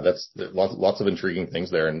 Yeah, that's lots of intriguing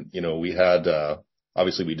things there. And, we had,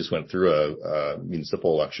 obviously we just went through a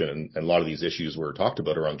municipal election, and a lot of these issues were talked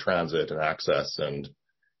about around transit and access and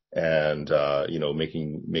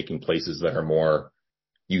making places that are more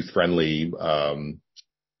youth friendly,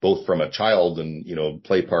 both from a child and,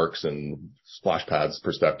 play parks and splash pads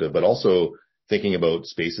perspective, but also thinking about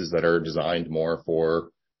spaces that are designed more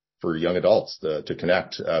for young adults to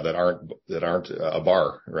connect, that aren't a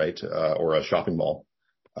bar, right? Or a shopping mall.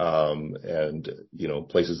 And,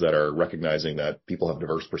 places that are recognizing that people have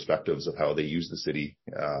diverse perspectives of how they use the city,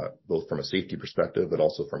 both from a safety perspective, but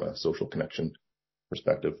also from a social connection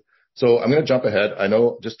perspective. So I'm going to jump ahead. I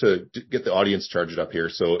know, just to get the audience charged up here.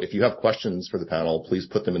 So if you have questions for the panel, please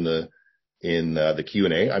put them in the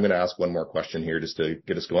Q&A. I'm going to ask one more question here just to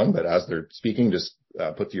get us going. But as they're speaking, just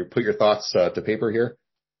put your thoughts to paper here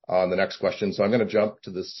on the next question. So I'm going to jump to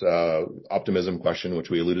this optimism question, which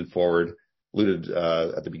we alluded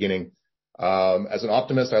at the beginning. As an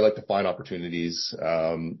optimist, I like to find opportunities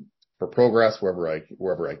for progress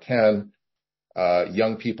wherever I can.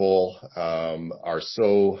 Young people are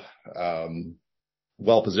so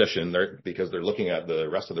well positioned because they're looking at the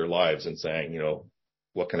rest of their lives and saying,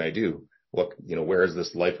 what can I do? Where is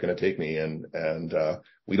this life going to take me? And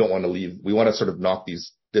we don't want to leave. We want to sort of knock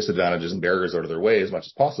these disadvantages and barriers out of their way as much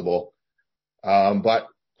as possible. But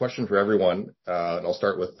question for everyone, and I'll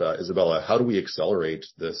start with Isabella. How do we accelerate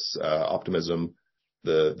this optimism,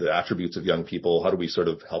 the attributes of young people? How do we sort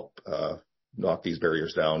of help knock these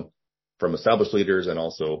barriers down from established leaders, and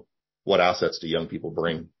also what assets do young people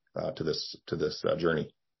bring to this journey?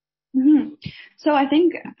 Mm-hmm. So I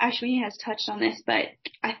think Ashwini has touched on this, but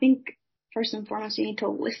I think first and foremost, you need to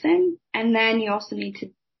listen, and then you also need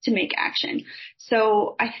to make action.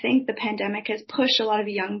 So I think the pandemic has pushed a lot of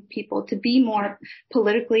young people to be more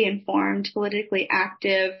politically informed, politically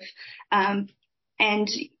active. And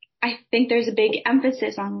I think there's a big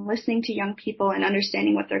emphasis on listening to young people and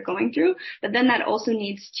understanding what they're going through. But then that also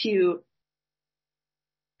needs to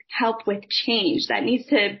help with change. That needs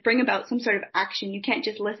to bring about some sort of action. You can't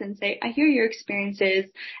just listen and say, I hear your experiences,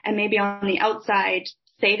 and maybe on the outside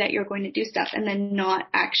say that you're going to do stuff and then not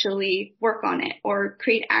actually work on it or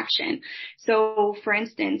create action. So for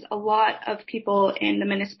instance, a lot of people in the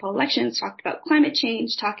municipal elections talked about climate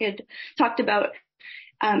change, talked about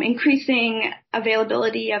increasing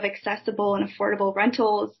availability of accessible and affordable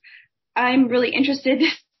rentals. I'm really interested to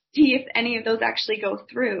see if any of those actually go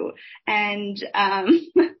through and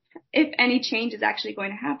if any change is actually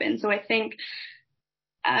going to happen. So I think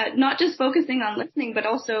not just focusing on listening, but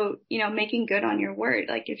also, making good on your word.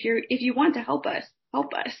 Like if you want to help us,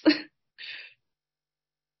 help us.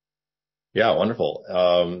 Yeah, wonderful.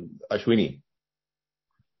 Ashwini.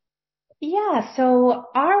 Yeah, so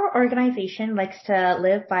our organization likes to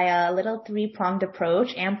live by a little three-pronged approach,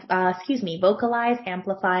 vocalize,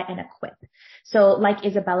 amplify, and equip. So like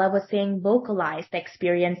Isabella was saying, vocalize the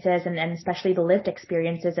experiences and especially the lived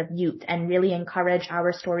experiences of youth and really encourage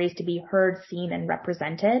our stories to be heard, seen, and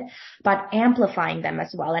represented, but amplifying them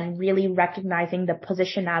as well and really recognizing the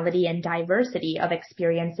positionality and diversity of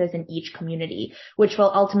experiences in each community, which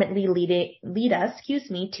will ultimately lead us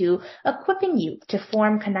to equipping youth to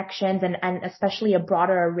form connections and especially a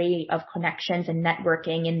broader array of connections and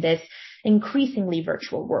networking in this increasingly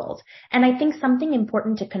virtual world. And I think something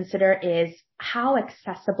important to consider is how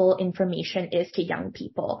accessible information is to young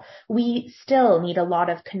people. We still need a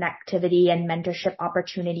lot of connectivity and mentorship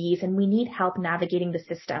opportunities, and we need help navigating the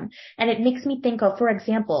system. And it makes me think of, for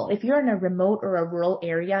example, if you're in a remote or a rural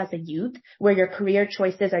area as a youth where your career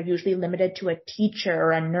choices are usually limited to a teacher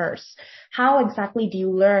or a nurse, how exactly do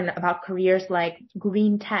you learn about careers like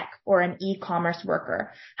green tech or an e-commerce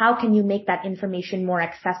worker? How can you make that information more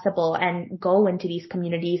accessible and go into these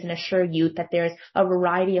communities and assure youth that there's a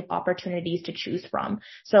variety of opportunities to choose from?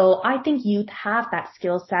 So I think youth have that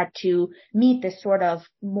skill set to meet this sort of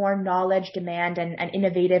more knowledge demand and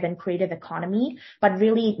innovative and creative economy, but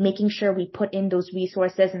really making sure we put in those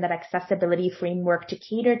resources and that accessibility framework to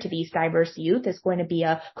cater to these diverse youth is going to be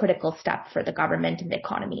a critical step for the government and the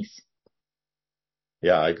economies.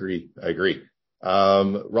 Yeah, I agree.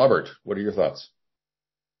 Robert, what are your thoughts?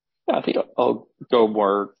 Yeah, I think I'll go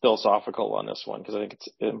more philosophical on this one because I think it's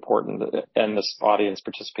important, and this audience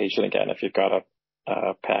participation again, if you've got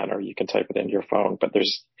a pen or you can type it into your phone. But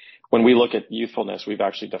when we look at youthfulness, we've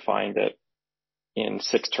actually defined it in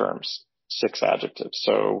 6 terms, 6 adjectives.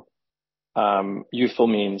 So youthful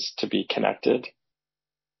means to be connected,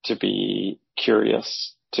 to be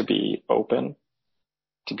curious, to be open,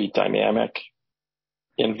 to be dynamic,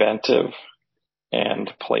 inventive,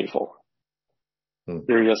 and playful.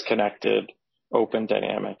 Curious, connected, open,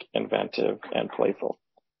 dynamic, inventive, and playful.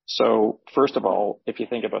 So first of all, if you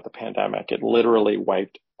think about the pandemic, it literally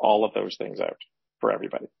wiped all of those things out for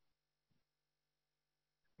everybody.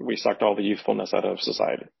 We sucked all the youthfulness out of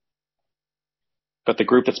society. But the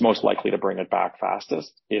group that's most likely to bring it back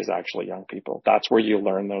fastest is actually young people. That's where you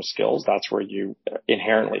learn those skills. That's where you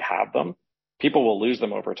inherently have them. People will lose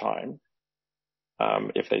them over time.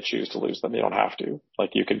 If they choose to lose them, you don't have to.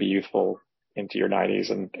 Like you can be youthful into your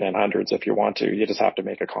 90s and 100s if you want to. You just have to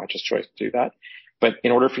make a conscious choice to do that. But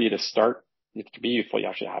in order for you to be youthful, you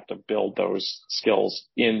actually have to build those skills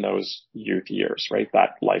in those youth years, right?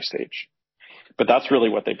 That life stage. But that's really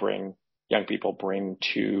what young people bring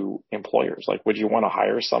to employers. Like, would you want to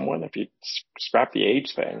hire someone if you scrap the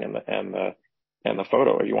age thing and the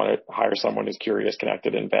photo? Or you want to hire someone who's curious,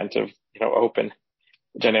 connected, inventive, open,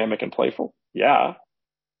 dynamic, and playful? Yeah,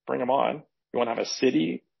 bring them on. You want to have a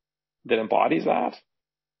city that embodies that?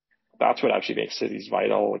 That's what actually makes cities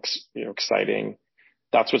vital, exciting.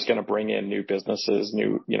 That's what's going to bring in new businesses,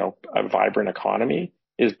 a vibrant economy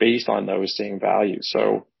is based on those same values.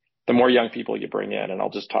 So the more young people you bring in, and I'll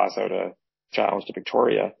just toss out a challenge to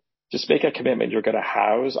Victoria, just make a commitment. You're going to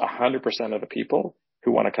house 100% of the people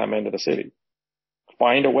who want to come into the city.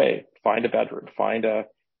 Find a way, find a bedroom, find a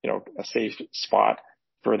safe spot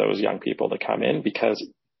for those young people to come in, because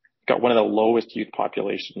you've got one of the lowest youth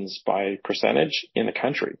populations by percentage in the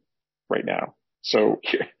country right now. So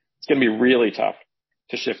it's going to be really tough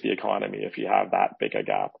to shift the economy if you have that big a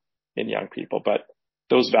gap in young people. But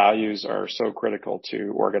those values are so critical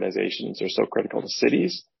to organizations, they're so critical to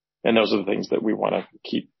cities, and those are the things that we want to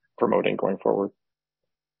keep promoting going forward.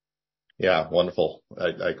 Yeah, wonderful.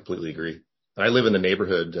 I completely agree. I live in the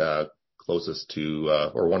neighborhood closest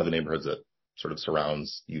to, or one of the neighborhoods that sort of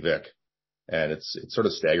surrounds UVic. And it's sort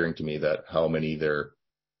of staggering to me that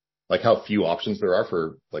how few options there are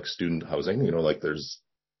for like student housing, there's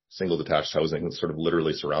single detached housing that's sort of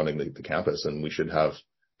literally surrounding the campus, and we should have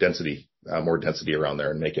more density around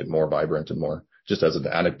there and make it more vibrant and more, just as an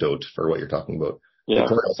anecdote for what you're talking about. Yeah.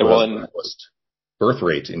 Victoria also has the lowest birth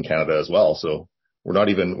rate in Canada as well. So we're not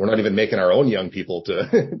even making our own young people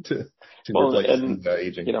to replace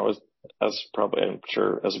aging. As probably, I'm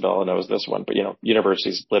sure Isabella knows this one, but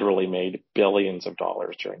universities literally made billions of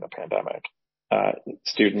dollars during the pandemic.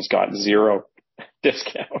 Students got zero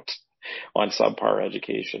discount on subpar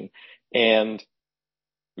education. And,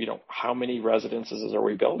 how many residences are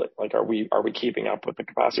we building? Like, are we keeping up with the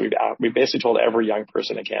capacity? We basically told every young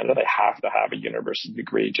person in Canada they have to have a university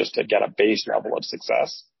degree just to get a base level of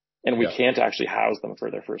success. And we can't actually house them for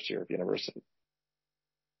their first year of university.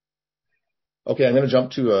 Okay, I'm going to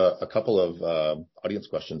jump to a couple of audience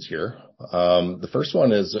questions here. The first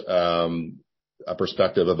one is a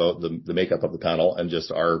perspective about the makeup of the panel and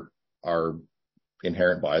just our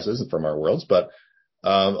inherent biases from our worlds. But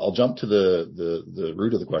I'll jump to the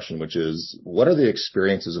root of the question, which is, what are the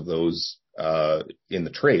experiences of those in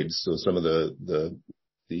the trades? So some of the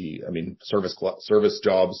service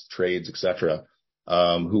jobs, trades, etc.,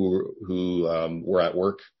 who were at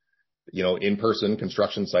work, in-person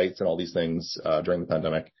construction sites and all these things during the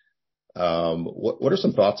pandemic. What are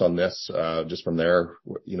some thoughts on this just from there?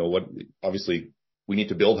 Obviously we need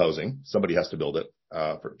to build housing. Somebody has to build it.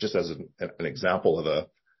 Just as an example of a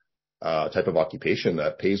type of occupation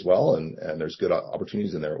that pays well and there's good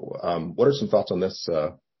opportunities in there. What are some thoughts on this?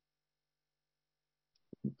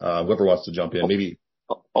 Whoever wants to jump in, maybe.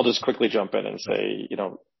 I'll just quickly jump in and say,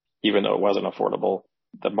 even though it wasn't affordable,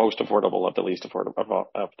 the most affordable of the least affordable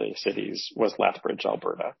of the cities was Lethbridge,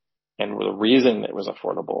 Alberta. And the reason it was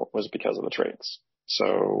affordable was because of the trades.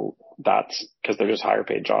 So that's because they're just higher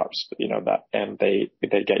paid jobs, and they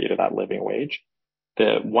get you to that living wage.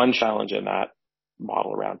 The one challenge in that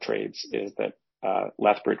model around trades is that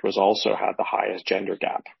Lethbridge also had the highest gender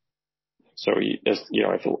gap. So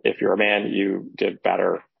if you're a man, you did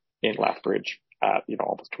better in Lethbridge at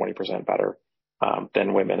almost 20% better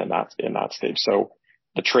than women in that stage. So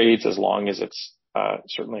the trades, as long as it's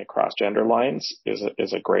certainly across gender lines,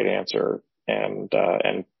 is a great answer, and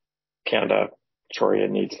Canada, Victoria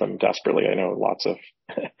needs them desperately. I know lots of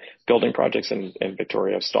building projects in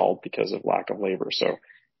Victoria have stalled because of lack of labor. So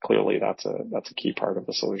clearly that's a key part of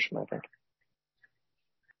the solution, I think.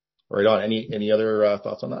 Right on. Any other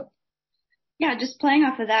thoughts on that? Yeah, just playing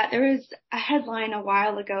off of that, there was a headline a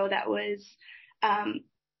while ago that was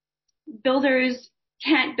builders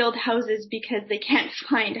can't build houses because they can't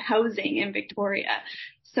find housing in Victoria.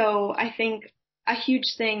 So I think a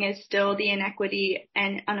huge thing is still the inequity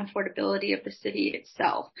and unaffordability of the city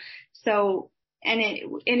itself. So, and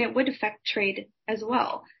it would affect trade as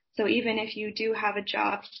well. So even if you do have a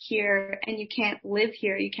job here and you can't live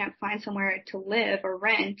here, you can't find somewhere to live or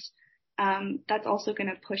rent, that's also going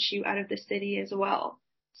to push you out of the city as well.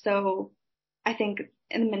 So I think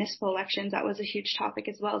in the municipal elections, that was a huge topic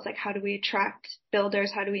as well. It's like, how do we attract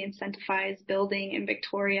builders? How do we incentivize building in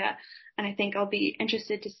Victoria? And I think I'll be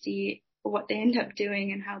interested to see what they end up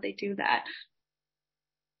doing and how they do that.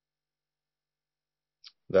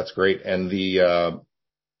 That's great. And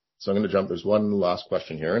so I'm going to jump. There's one last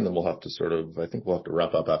question here, and then we'll have to I think we'll have to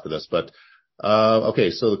wrap up after this. But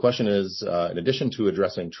okay, so the question is, in addition to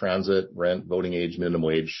addressing transit, rent, voting age, minimum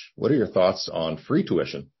wage, what are your thoughts on free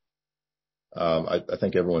tuition? I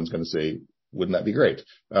think everyone's going to say, wouldn't that be great?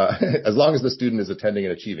 As long as the student is attending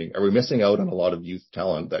and achieving. Are we missing out on a lot of youth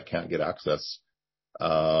talent that can't get access?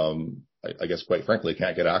 I guess, quite frankly,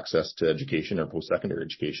 can't get access to education or post-secondary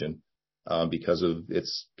education because of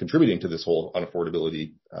it's contributing to this whole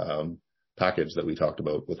unaffordability package that we talked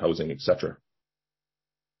about with housing, etc.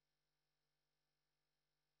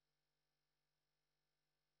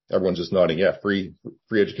 Everyone's just nodding. Yeah, free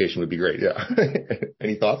education would be great. Yeah.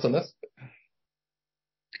 Any thoughts on this?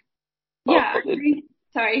 Yeah.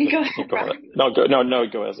 Sorry, go ahead. Go ahead. No,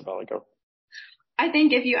 go, Isabella, go. I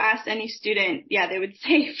think if you asked any student, they would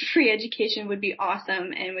say free education would be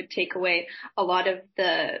awesome and would take away a lot of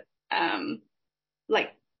the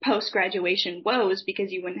post-graduation woes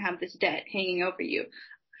because you wouldn't have this debt hanging over you.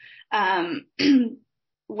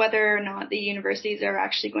 Whether or not the universities are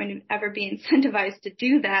actually going to ever be incentivized to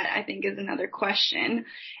do that, I think is another question.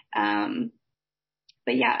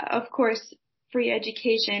 But yeah, of course, free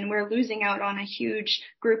education, we're losing out on a huge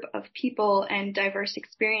group of people and diverse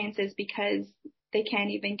experiences because they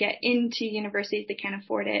can't even get into universities, they can't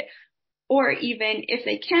afford it. Or even if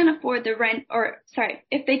they can't afford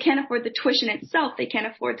if they can't afford the tuition itself, they can't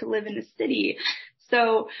afford to live in the city.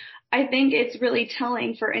 So I think it's really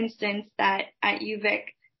telling, for instance, that at UVic,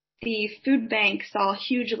 the food bank saw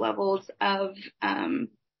huge levels of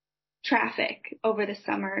traffic over the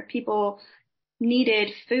summer. People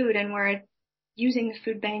needed food and were using the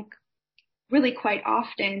food bank really quite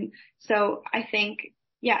often. So I think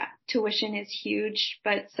tuition is huge,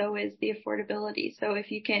 but so is the affordability. So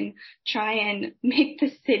if you can try and make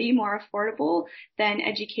the city more affordable, then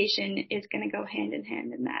education is going to go hand in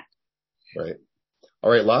hand in that. Right. All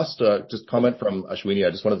right. Last, just comment from Ashwini.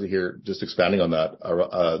 I just wanted to hear, just expanding on that,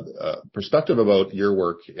 perspective about your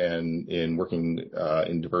work and in working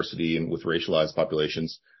in diversity and with racialized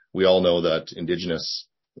populations. We all know that Indigenous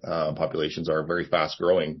populations are very fast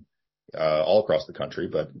growing all across the country,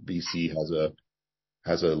 but BC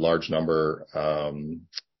has a large number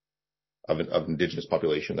of Indigenous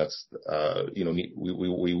population. That's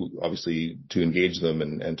we obviously, to engage them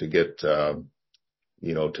and to get to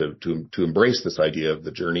embrace this idea of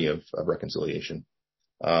the journey of reconciliation.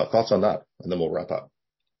 Thoughts on that, and then we'll wrap up.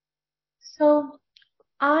 So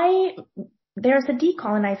there's a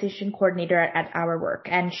decolonization coordinator at our work,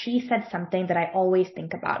 and she said something that I always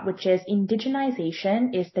think about, which is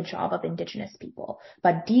indigenization is the job of Indigenous people,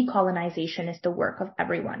 but decolonization is the work of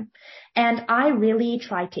everyone. And I really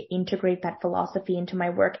try to integrate that philosophy into my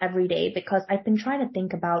work every day, because I've been trying to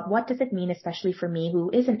think about what does it mean, especially for me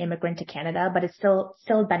who is an immigrant to Canada, but it still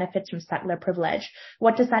benefits from settler privilege.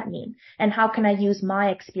 What does that mean? And how can I use my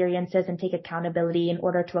experiences and take accountability in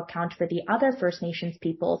order to account for the other First Nations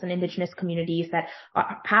peoples and Indigenous communities that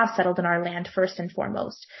have settled in our land first and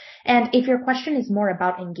foremost? And if your question is more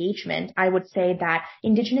about engagement, I would say that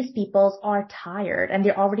Indigenous peoples are tired and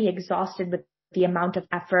they're already exhausted with the amount of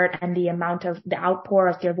effort and the amount of the outpour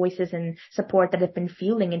of their voices and support that have been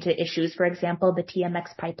fueling into issues, for example, the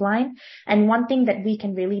TMX pipeline. And one thing that we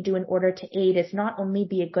can really do in order to aid is not only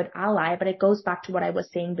be a good ally, but it goes back to what I was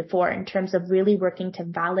saying before in terms of really working to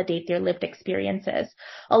validate their lived experiences.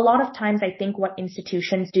 A lot of times I think what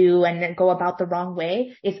institutions do and go about the wrong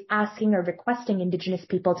way is asking or requesting Indigenous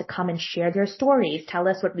people to come and share their stories, tell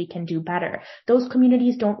us what we can do better. Those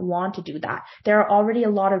communities don't want to do that. There are already a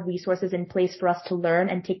lot of resources in place for us to learn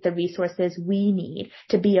and take the resources we need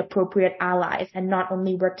to be appropriate allies and not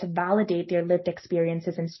only work to validate their lived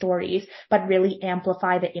experiences and stories, but really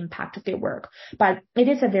amplify the impact of their work. But it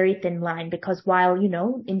is a very thin line, because while,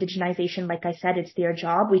 indigenization, like I said, it's their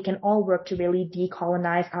job, we can all work to really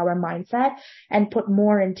decolonize our mindset and put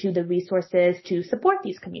more into the resources to support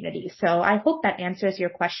these communities. So I hope that answers your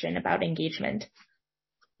question about engagement.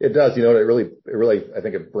 It does. It really, I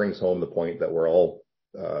think it brings home the point that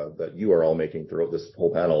that you are all making throughout this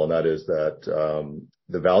whole panel, and that is that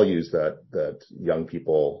the values that young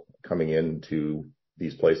people coming into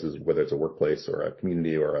these places, whether it's a workplace or a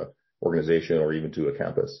community or a organization or even to a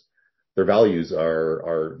campus, their values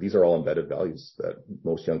these are all embedded values that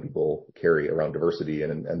most young people carry around diversity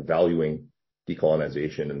and valuing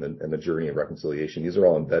decolonization and the journey of reconciliation. These are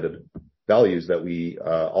all embedded values that we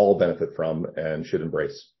all benefit from and should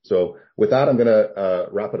embrace. So with that, I'm going to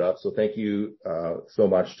wrap it up. So thank you so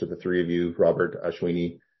much to the three of you, Robert,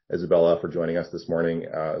 Ashwini, Isabella, for joining us this morning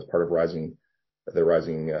as part of the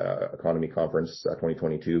Rising Economy Conference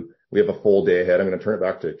 2022. We have a full day ahead. I'm going to turn it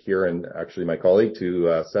back to Kieran, actually my colleague,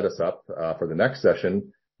 to set us up for the next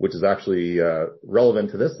session, which is actually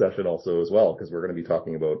relevant to this session also as well, because we're going to be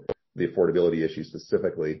talking about the affordability issue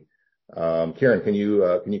specifically. Kieran, can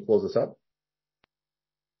you close us up?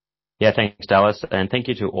 Yeah, thanks, Dallas. And thank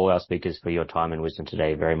you to all our speakers for your time and wisdom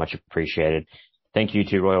today. Very much appreciated. Thank you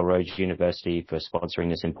to Royal Roads University for sponsoring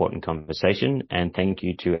this important conversation. And thank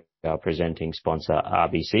you to our presenting sponsor,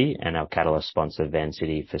 RBC, and our Catalyst sponsor,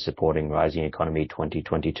 Vancity, for supporting Rising Economy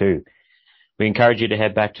 2022. We encourage you to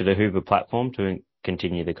head back to the Hoover platform to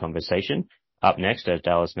continue the conversation. Up next, as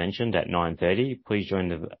Dallas mentioned, at 9:30, please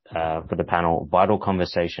join for the panel, Vital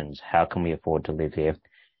Conversations, How Can We Afford to Live Here?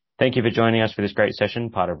 Thank you for joining us for this great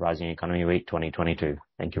session, part of Rising Economy Week 2022.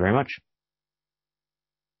 Thank you very much.